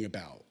talking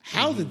about?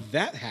 How did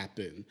that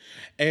happen?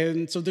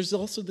 And so there's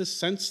also this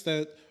sense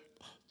that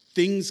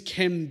things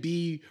can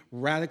be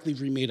radically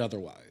remade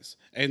otherwise.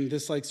 And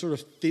this like sort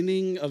of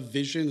thinning of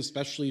vision,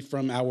 especially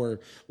from our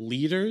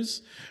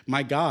leaders.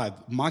 My God,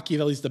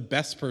 Machiavelli's the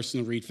best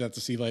person to read for that,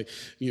 to see like,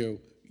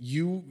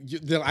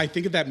 I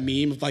think of that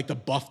meme of like the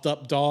buffed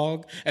up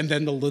dog and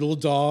then the little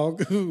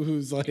dog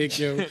who's like,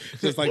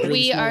 just like really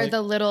we small, are like,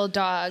 the little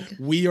dog.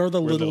 We are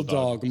the little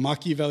dog.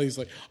 Machiavelli's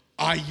like,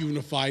 I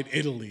unified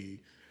Italy.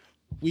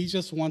 We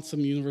just want some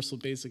universal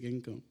basic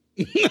income.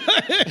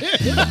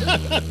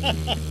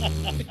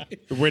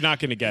 We're not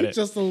going to get it.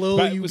 Just a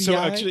little UBI. So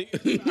actually,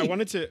 I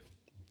wanted to.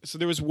 So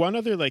there was one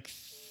other like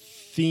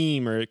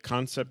theme or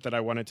concept that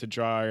I wanted to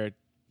draw our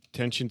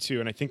attention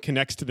to, and I think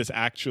connects to this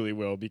actually,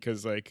 Will,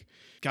 because like,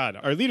 God,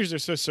 our leaders are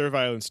so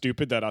servile and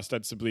stupid that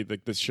ostensibly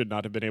like this should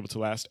not have been able to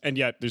last, and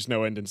yet there's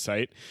no end in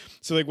sight.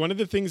 So like one of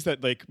the things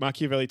that like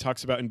Machiavelli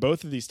talks about in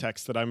both of these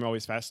texts that I'm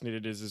always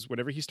fascinated is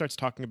whenever he starts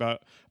talking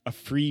about a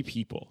free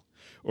people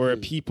or a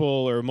people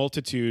or a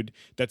multitude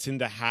that's in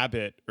the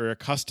habit or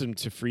accustomed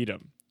to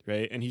freedom,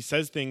 right? And he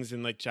says things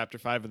in like chapter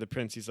 5 of The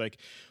Prince. He's like,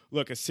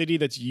 look, a city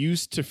that's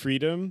used to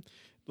freedom,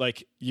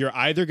 like you're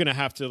either going to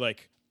have to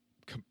like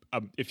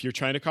if you're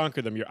trying to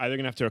conquer them, you're either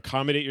going to have to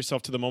accommodate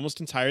yourself to them almost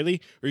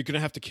entirely, or you're going to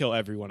have to kill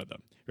every one of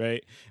them,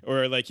 right?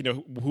 Or like, you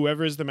know,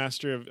 whoever is the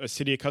master of a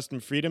city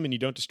accustomed to freedom and you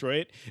don't destroy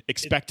it,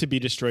 expect to be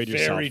destroyed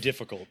yourself. Very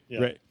difficult. Yeah.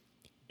 Right.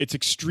 It's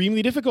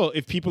extremely difficult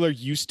if people are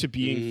used to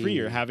being free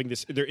or having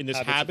this, they're in this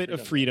habit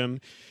of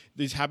freedom,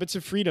 these habits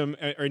of freedom.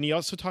 And he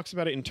also talks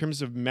about it in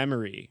terms of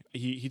memory.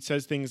 He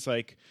says things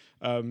like,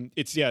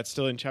 it's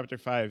still in chapter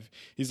 5.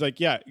 He's like,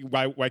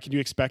 why can you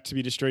expect to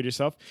be destroyed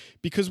yourself?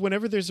 Because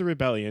whenever there's a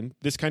rebellion,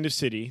 this kind of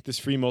city, this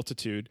free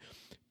multitude,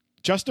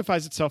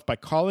 justifies itself by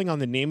calling on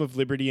the name of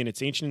liberty and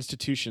its ancient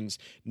institutions,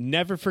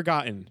 never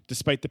forgotten,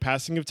 despite the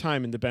passing of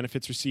time and the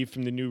benefits received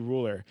from the new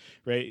ruler,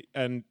 right?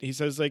 And he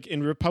says, like,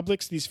 in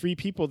republics, these free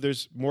people,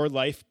 there's more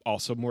life,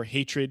 also more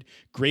hatred,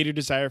 greater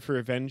desire for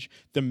revenge.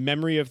 The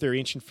memory of their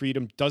ancient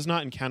freedom does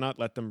not and cannot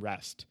let them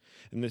rest.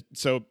 And the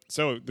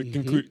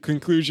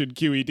conclusion,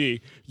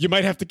 QED, you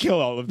might have to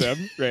kill all of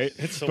them, right?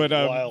 It's so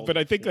wild. But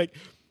I think, like,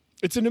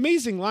 it's an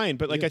amazing line,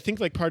 but like I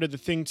think like part of the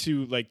thing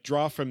to like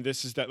draw from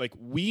this is that like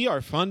we are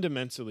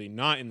fundamentally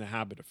not in the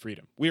habit of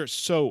freedom. We are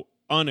so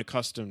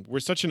unaccustomed. We're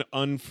such an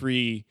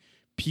unfree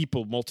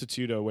people,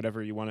 multitude, or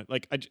whatever you want to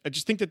like. I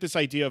just think that this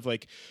idea of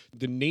like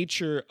the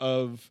nature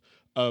of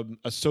a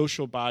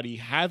social body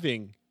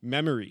having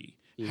memory,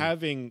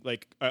 having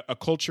like a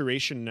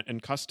culturation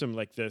and custom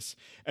like this,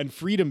 and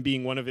freedom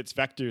being one of its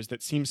vectors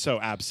that seems so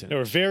absent. They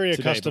were very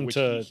accustomed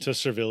to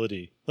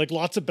servility. Like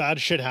lots of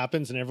bad shit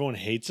happens and everyone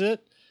hates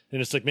it. And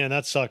it's like, man,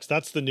 that sucks.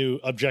 That's the new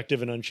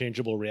objective and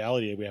unchangeable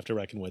reality we have to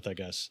reckon with, I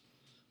guess.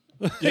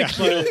 Yeah. I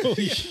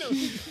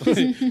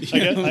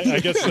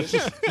guess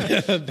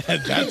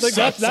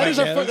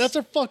that's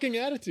our fucking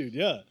attitude.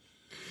 Yeah.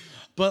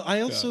 But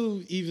I also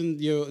even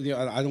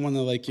I don't want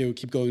to like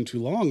keep going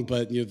too long,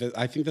 but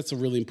I think that's a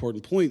really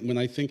important point when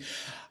I think,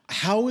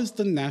 how is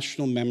the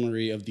national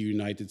memory of the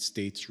United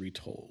States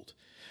retold?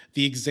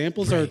 The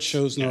examples that are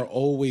chosen are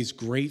always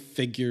great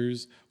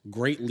figures,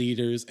 great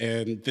leaders,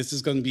 and this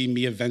is going to be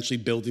me eventually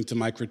building to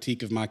my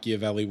critique of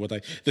Machiavelli.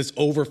 This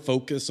over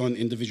focus on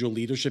individual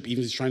leadership,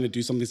 even if he's trying to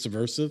do something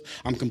subversive,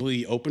 I'm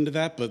completely open to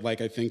that. But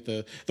like I think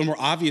the more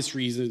obvious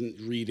reason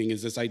reading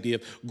is this idea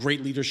of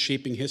great leaders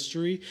shaping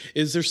history.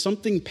 Is there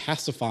something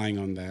pacifying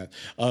on that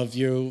of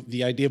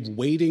the idea of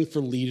waiting for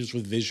leaders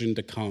with vision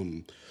to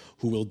come,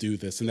 who will do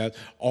this, and that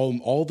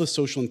all the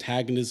social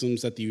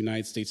antagonisms that the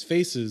United States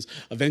faces,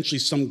 eventually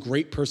some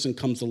great person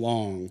comes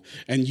along,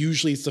 and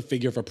usually it's the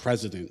figure of a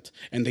president,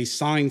 and they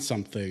sign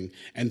something,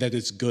 and then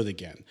it's good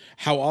again.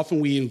 How often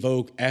we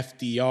invoke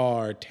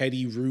FDR,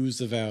 Teddy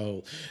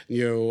Roosevelt,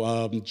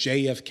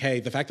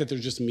 JFK, the fact that they're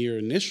just mere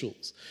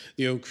initials,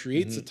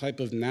 creates a type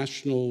of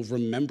national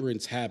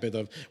remembrance habit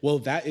of, well,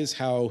 that is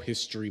how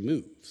history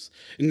moves.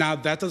 Now,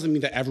 that doesn't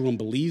mean that everyone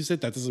believes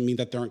it. That doesn't mean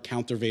that there aren't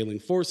countervailing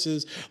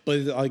forces.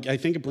 But I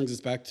think it brings us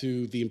back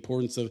to the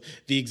importance of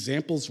the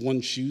examples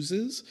one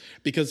chooses,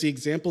 because the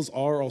examples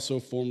are also a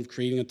form of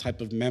creating a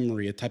type of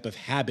memory, a type of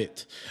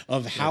habit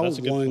of how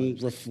one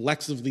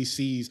reflexively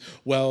sees,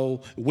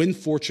 well, when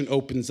fortune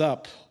opens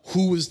up,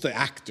 who is the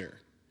actor?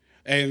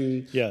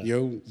 And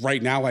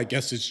right now, I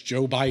guess it's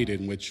Joe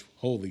Biden, which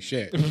holy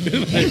shit,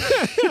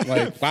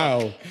 like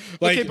wow,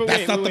 like okay,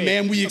 that's not the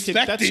man we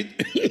expected.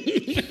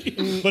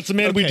 What's the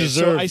man we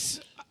deserve?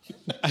 So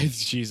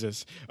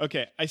Jesus.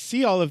 Okay, I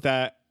see all of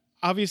that.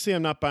 Obviously,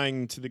 I'm not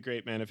buying into the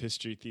great man of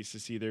history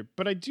thesis either,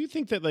 but I do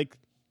think that like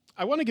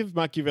I want to give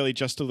Machiavelli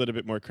just a little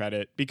bit more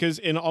credit, because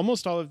in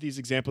almost all of these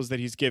examples that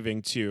he's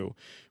giving too,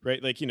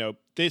 right? Like,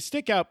 they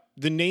stick out,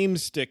 the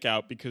names stick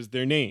out because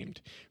they're named,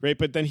 right?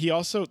 But then he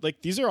also,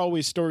 like, these are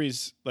always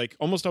stories, like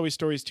almost always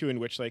stories too, in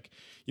which like,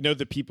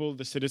 the people,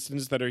 the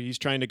citizens that he's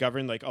trying to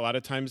govern, like a lot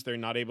of times they're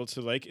not able to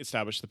like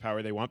establish the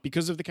power they want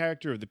because of the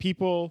character of the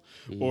people,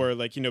 or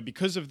like,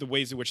 because of the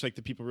ways in which like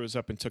the people rose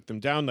up and took them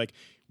down. Like,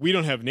 we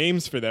don't have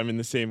names for them in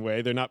the same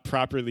way. They're not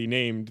properly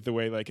named the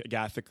way like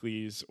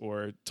Agathocles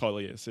or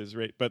Tullius is,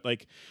 right? But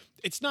like,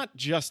 it's not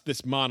just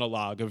this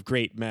monologue of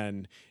great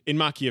men in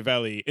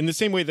Machiavelli in the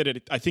same way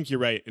that I think you're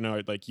right,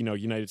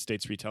 United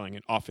States retelling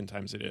it.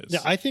 Oftentimes it is. Yeah,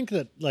 I think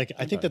that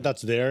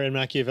that's there in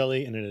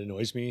Machiavelli, and it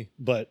annoys me.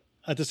 But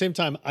at the same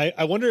time,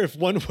 I wonder if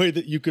one way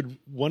that you could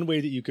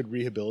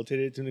rehabilitate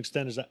it to an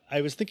extent is that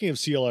I was thinking of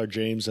C.L.R.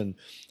 James and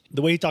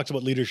the way he talks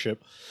about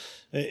leadership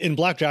in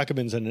Black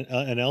Jacobins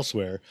and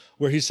elsewhere,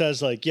 where he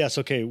says like, yes,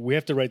 okay, we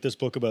have to write this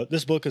book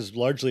is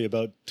largely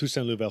about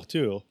Toussaint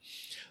Louverture,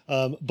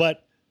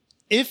 but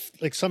if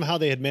like somehow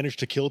they had managed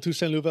to kill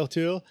Toussaint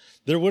Louverture,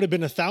 there would have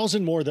been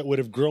 1,000 more that would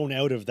have grown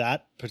out of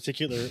that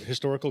particular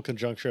historical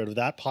conjuncture, out of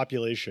that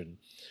population,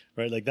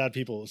 right? Like that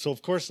people. So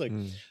of course, like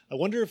I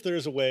wonder if there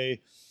is a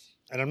way,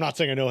 and I'm not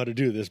saying I know how to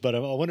do this, but I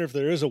wonder if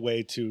there is a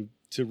way to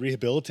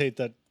rehabilitate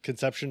that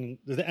conception,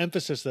 the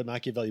emphasis that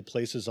Machiavelli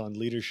places on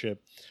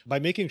leadership, by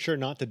making sure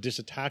not to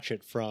disattach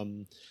it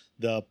from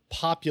the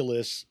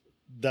populace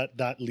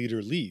that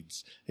leader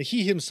leads. And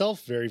he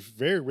himself very,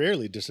 very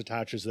rarely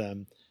disattaches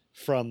them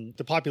from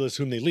the populace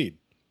whom they lead,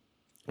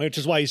 which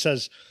is why he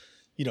says,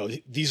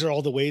 these are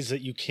all the ways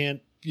that you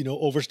can't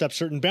overstep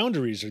certain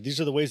boundaries, or these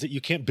are the ways that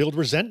you can't build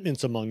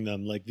resentments among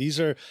them. Like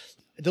the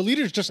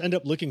leaders just end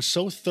up looking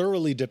so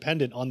thoroughly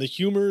dependent on the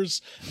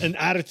humors and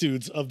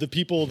attitudes of the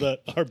people that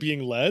are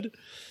being led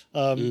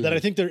that I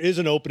think there is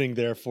an opening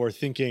there for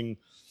thinking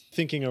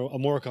a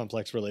more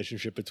complex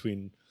relationship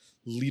between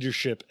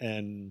leadership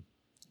and,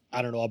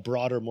 I don't know, a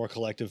broader, more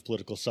collective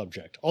political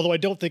subject. Although I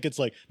don't think it's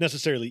like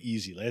necessarily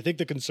easy. Like, I think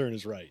the concern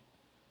is right.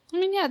 I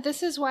mean, yeah,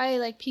 this is why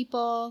like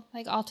people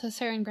like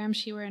Althusser and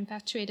Gramsci were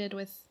infatuated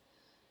with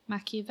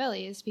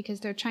Machiavelli, is because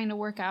they're trying to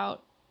work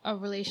out a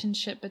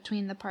relationship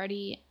between the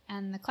party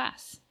and the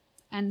class.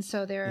 And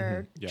so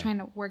they're trying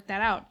to work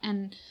that out.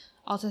 And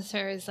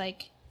Althusser is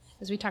like,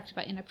 as we talked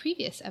about in a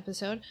previous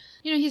episode,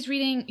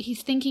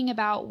 he's thinking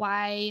about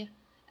why,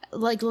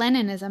 like,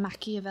 Lenin is a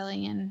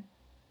Machiavellian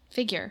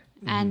figure.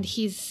 And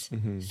he's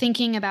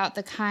thinking about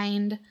the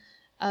kind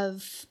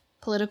of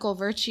political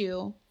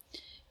virtue,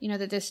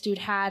 that this dude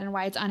had and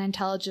why it's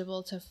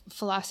unintelligible to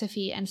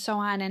philosophy and so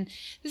on. And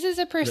this is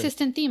a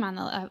persistent theme on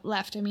the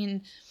left. I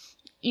mean,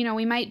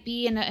 we might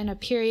be in a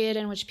period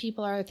in which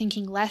people are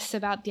thinking less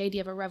about the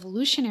idea of a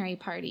revolutionary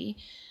party,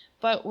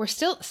 but we're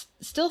still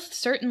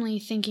certainly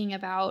thinking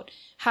about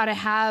how to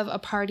have a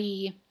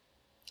party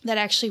that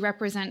actually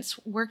represents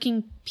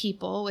working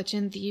people, which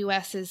in the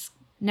U.S. has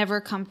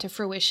never come to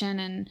fruition.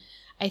 And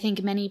I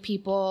think many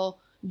people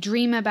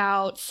dream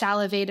about,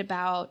 salivate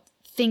about,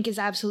 think is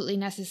absolutely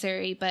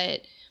necessary,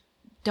 but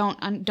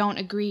don't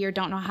agree or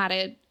don't know how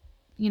to,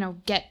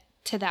 get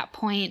to that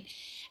point.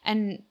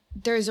 And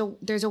there's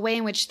a way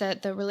in which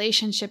the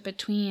relationship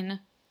between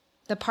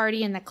the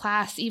party and the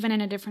class, even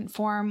in a different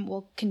form,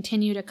 will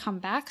continue to come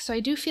back. So I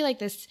do feel like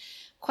this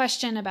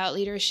question about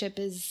leadership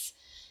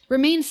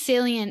remains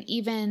salient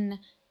even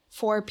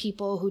for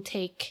people who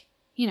take,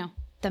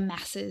 the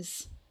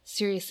masses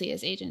seriously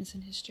as agents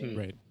in history.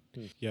 Right.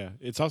 Yeah.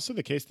 It's also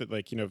the case that,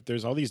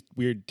 there's all these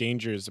weird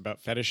dangers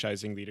about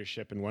fetishizing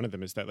leadership. And one of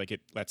them is that,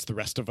 it lets the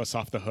rest of us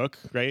off the hook,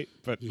 right?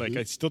 But,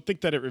 I still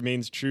think that it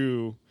remains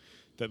true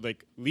that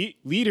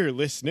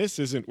leaderlessness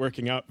isn't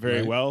working out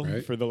very well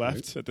for the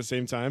left at the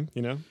same time,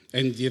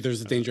 And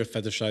there's a danger of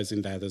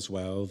fetishizing that as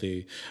well.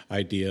 The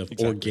idea of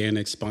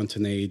organic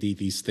spontaneity,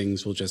 these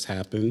things will just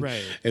happen.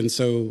 Right. And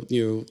so,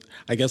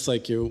 I guess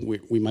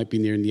we might be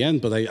nearing the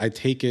end, but I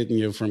take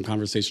it, from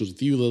conversations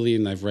with you, Lily,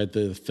 and I've read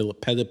the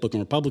Philip Pettit book on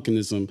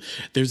republicanism.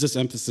 There's this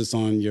emphasis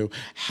on,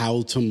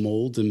 how to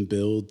mold and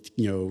build,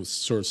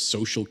 sort of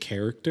social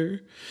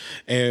character.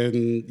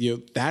 And,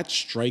 that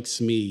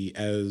strikes me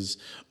as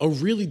a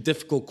really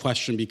difficult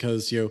question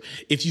because,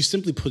 if you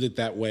simply put it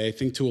that way, I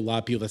think to a lot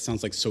of people that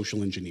sounds like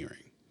social engineering.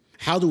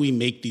 How do we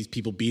make these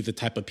people be the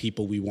type of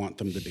people we want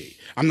them to be?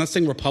 I'm not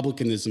saying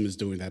republicanism is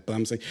doing that, but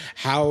I'm saying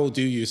how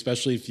do you,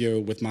 especially if you're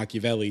with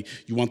Machiavelli,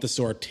 you want this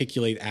to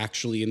articulate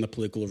actually in the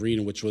political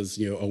arena, which was,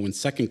 Owen's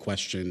second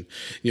question.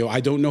 I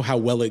don't know how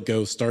well it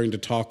goes starting to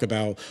talk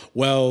about,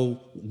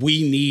 well,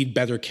 we need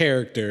better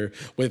character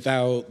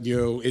without,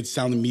 it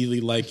sound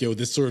immediately like,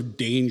 this sort of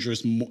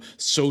dangerous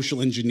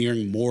social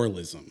engineering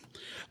moralism.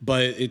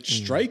 But it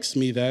strikes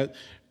me that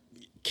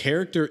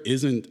character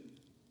isn't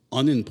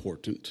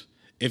unimportant.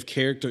 If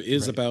character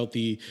is about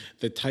the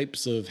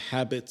types of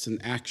habits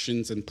and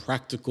actions and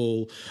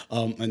practical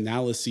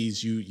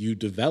analyses you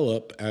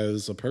develop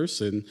as a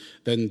person,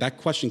 then that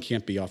question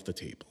can't be off the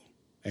table.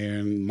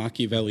 And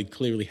Machiavelli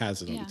clearly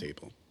has it on the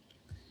table.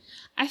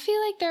 I feel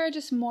like there are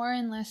just more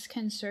and less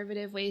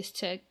conservative ways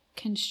to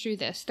construe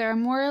this. There are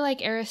more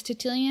like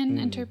Aristotelian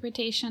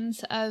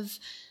interpretations of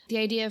the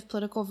idea of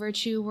political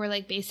virtue,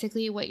 where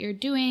basically what you're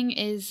doing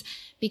is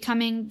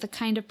becoming the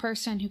kind of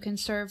person who can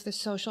serve the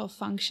social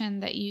function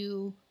that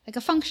you, like a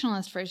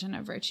functionalist version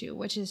of virtue,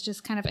 which is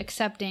just kind of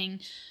accepting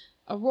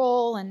a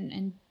role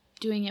and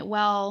doing it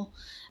well.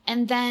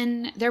 And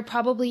then there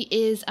probably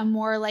is a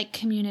more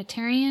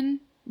communitarian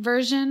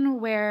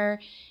version where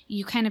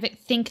you kind of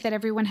think that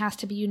everyone has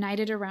to be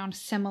united around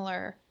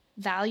similar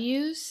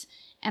values.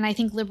 And I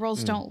think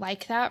liberals don't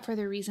like that for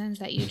the reasons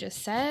that you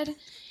just said.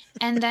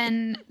 And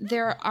then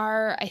there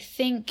are, I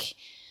think,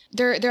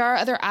 there are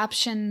other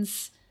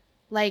options,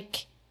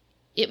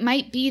 it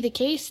might be the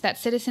case that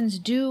citizens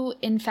do,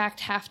 in fact,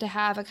 have to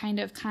have a kind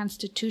of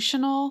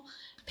constitutional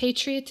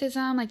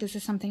patriotism. This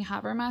is something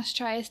Habermas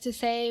tries to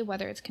say.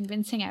 Whether it's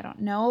convincing, I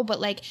don't know.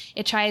 But,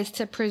 it tries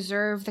to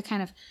preserve the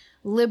kind of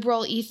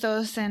liberal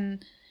ethos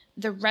and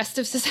the rest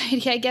of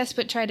society, I guess,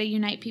 but try to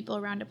unite people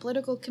around a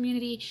political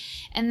community.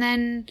 And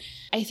then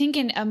I think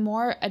in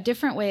a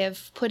different way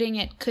of putting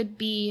it could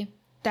be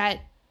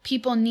that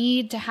people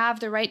need to have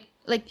the right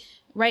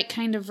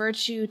kind of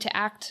virtue to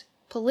act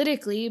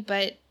politically,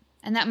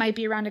 and that might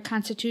be around a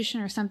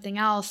constitution or something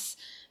else,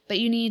 but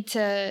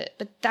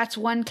that's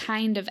one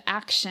kind of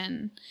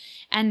action.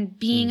 And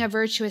being a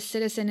virtuous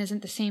citizen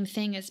isn't the same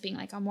thing as being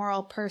a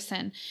moral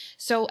person.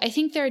 So I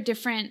think there are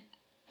different,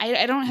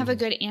 I don't have a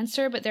good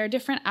answer, but there are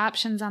different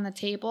options on the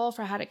table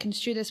for how to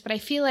construe this. But I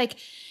feel like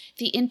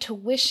the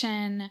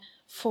intuition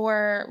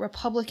for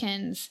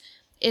Republicans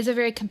is a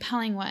very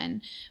compelling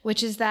one,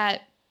 which is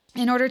that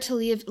in order to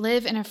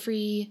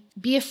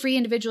be a free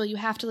individual, you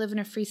have to live in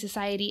a free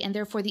society, and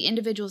therefore the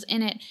individuals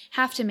in it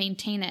have to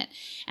maintain it.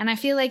 And I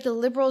feel like the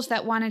liberals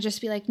that want to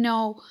just be like,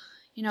 no,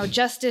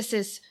 justice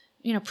is,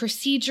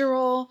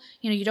 procedural,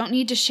 you don't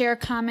need to share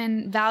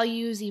common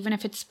values, even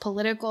if it's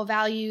political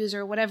values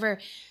or whatever.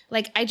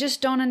 Like, I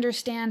just don't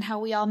understand how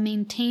we all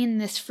maintain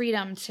this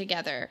freedom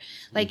together.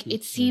 Like,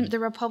 it seems the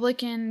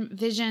Republican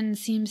vision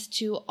seems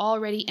to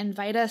already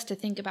invite us to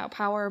think about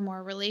power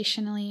more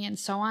relationally and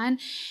so on.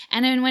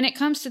 And then when it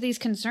comes to these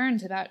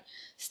concerns about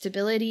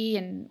stability,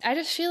 and I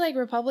just feel like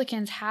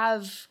Republicans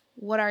have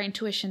what our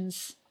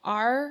intuitions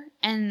are,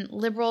 and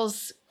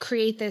liberals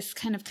create this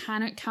kind of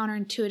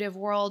counterintuitive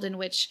world in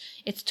which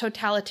it's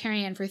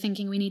totalitarian for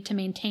thinking we need to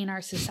maintain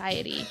our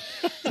society.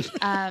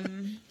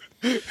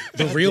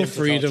 The real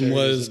freedom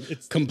was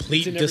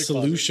complete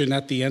dissolution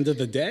at the end of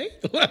the day.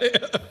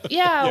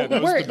 Yeah,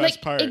 that was the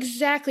best part.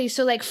 Exactly.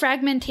 So like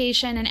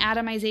fragmentation and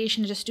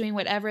atomization, just doing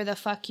whatever the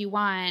fuck you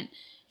want,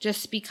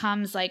 just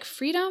becomes like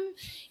freedom,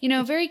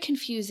 very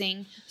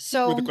confusing.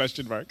 So with a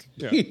question mark.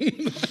 Yeah.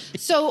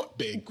 So,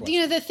 Big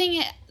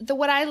question.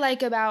 what I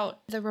like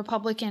about the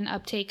Republican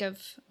uptake of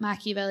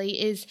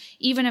Machiavelli is,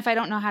 even if I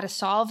don't know how to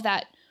solve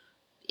that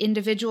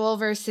individual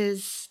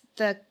versus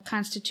the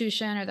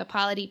Constitution or the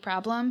polity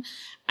problem,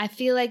 I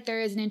feel like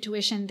there is an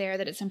intuition there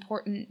that it's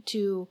important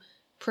to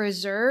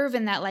preserve,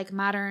 and that like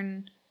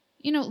modern,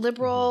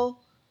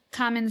 liberal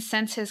common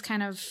sense has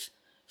kind of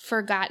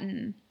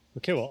forgotten.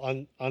 Okay,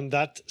 well, on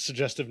that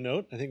suggestive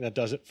note, I think that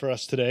does it for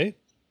us today.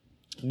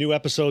 New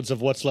episodes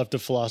of What's Left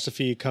of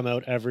Philosophy come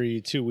out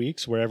every 2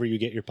 weeks, wherever you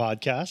get your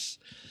podcasts.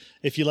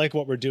 If you like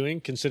what we're doing,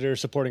 consider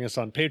supporting us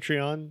on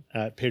Patreon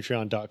at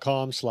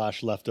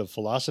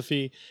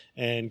patreon.com/leftofphilosophy,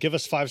 and give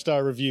us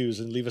 5-star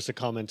reviews and leave us a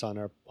comment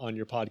on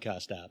your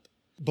podcast app.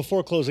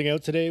 Before closing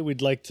out today,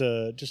 we'd like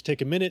to just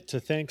take a minute to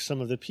thank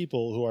some of the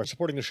people who are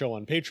supporting the show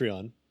on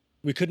Patreon.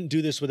 We couldn't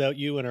do this without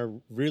you, and are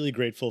really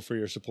grateful for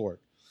your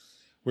support.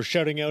 We're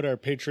shouting out our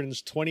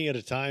patrons 20 at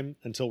a time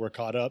until we're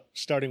caught up,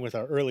 starting with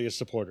our earliest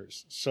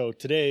supporters. So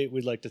today,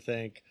 we'd like to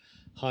thank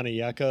Hannah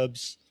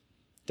Jacobs,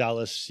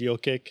 Dallas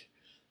Jokic,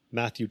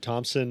 Matthew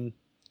Thompson,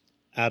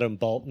 Adam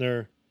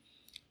Baltner,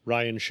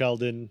 Ryan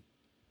Sheldon,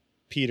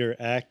 Peter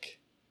Eck,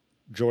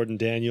 Jordan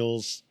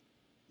Daniels,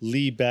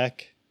 Lee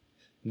Beck,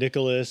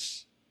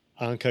 Nicholas,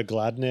 Anka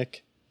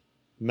Gladnick,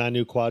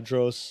 Manu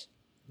Quadros,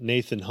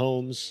 Nathan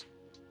Holmes,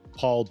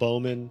 Paul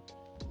Bowman,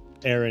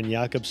 Aaron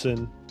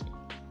Jacobson,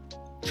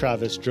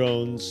 Travis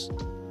Jones,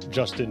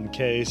 Justin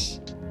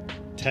Case,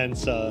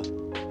 Tensa,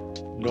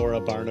 Nora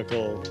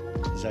Barnacle,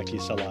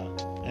 Zeki Salah,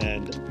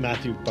 and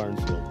Matthew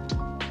Barnfield.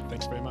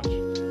 Thanks very much.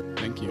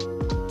 Thank you.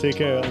 Take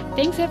care.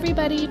 Thanks,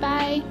 everybody.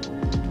 Bye.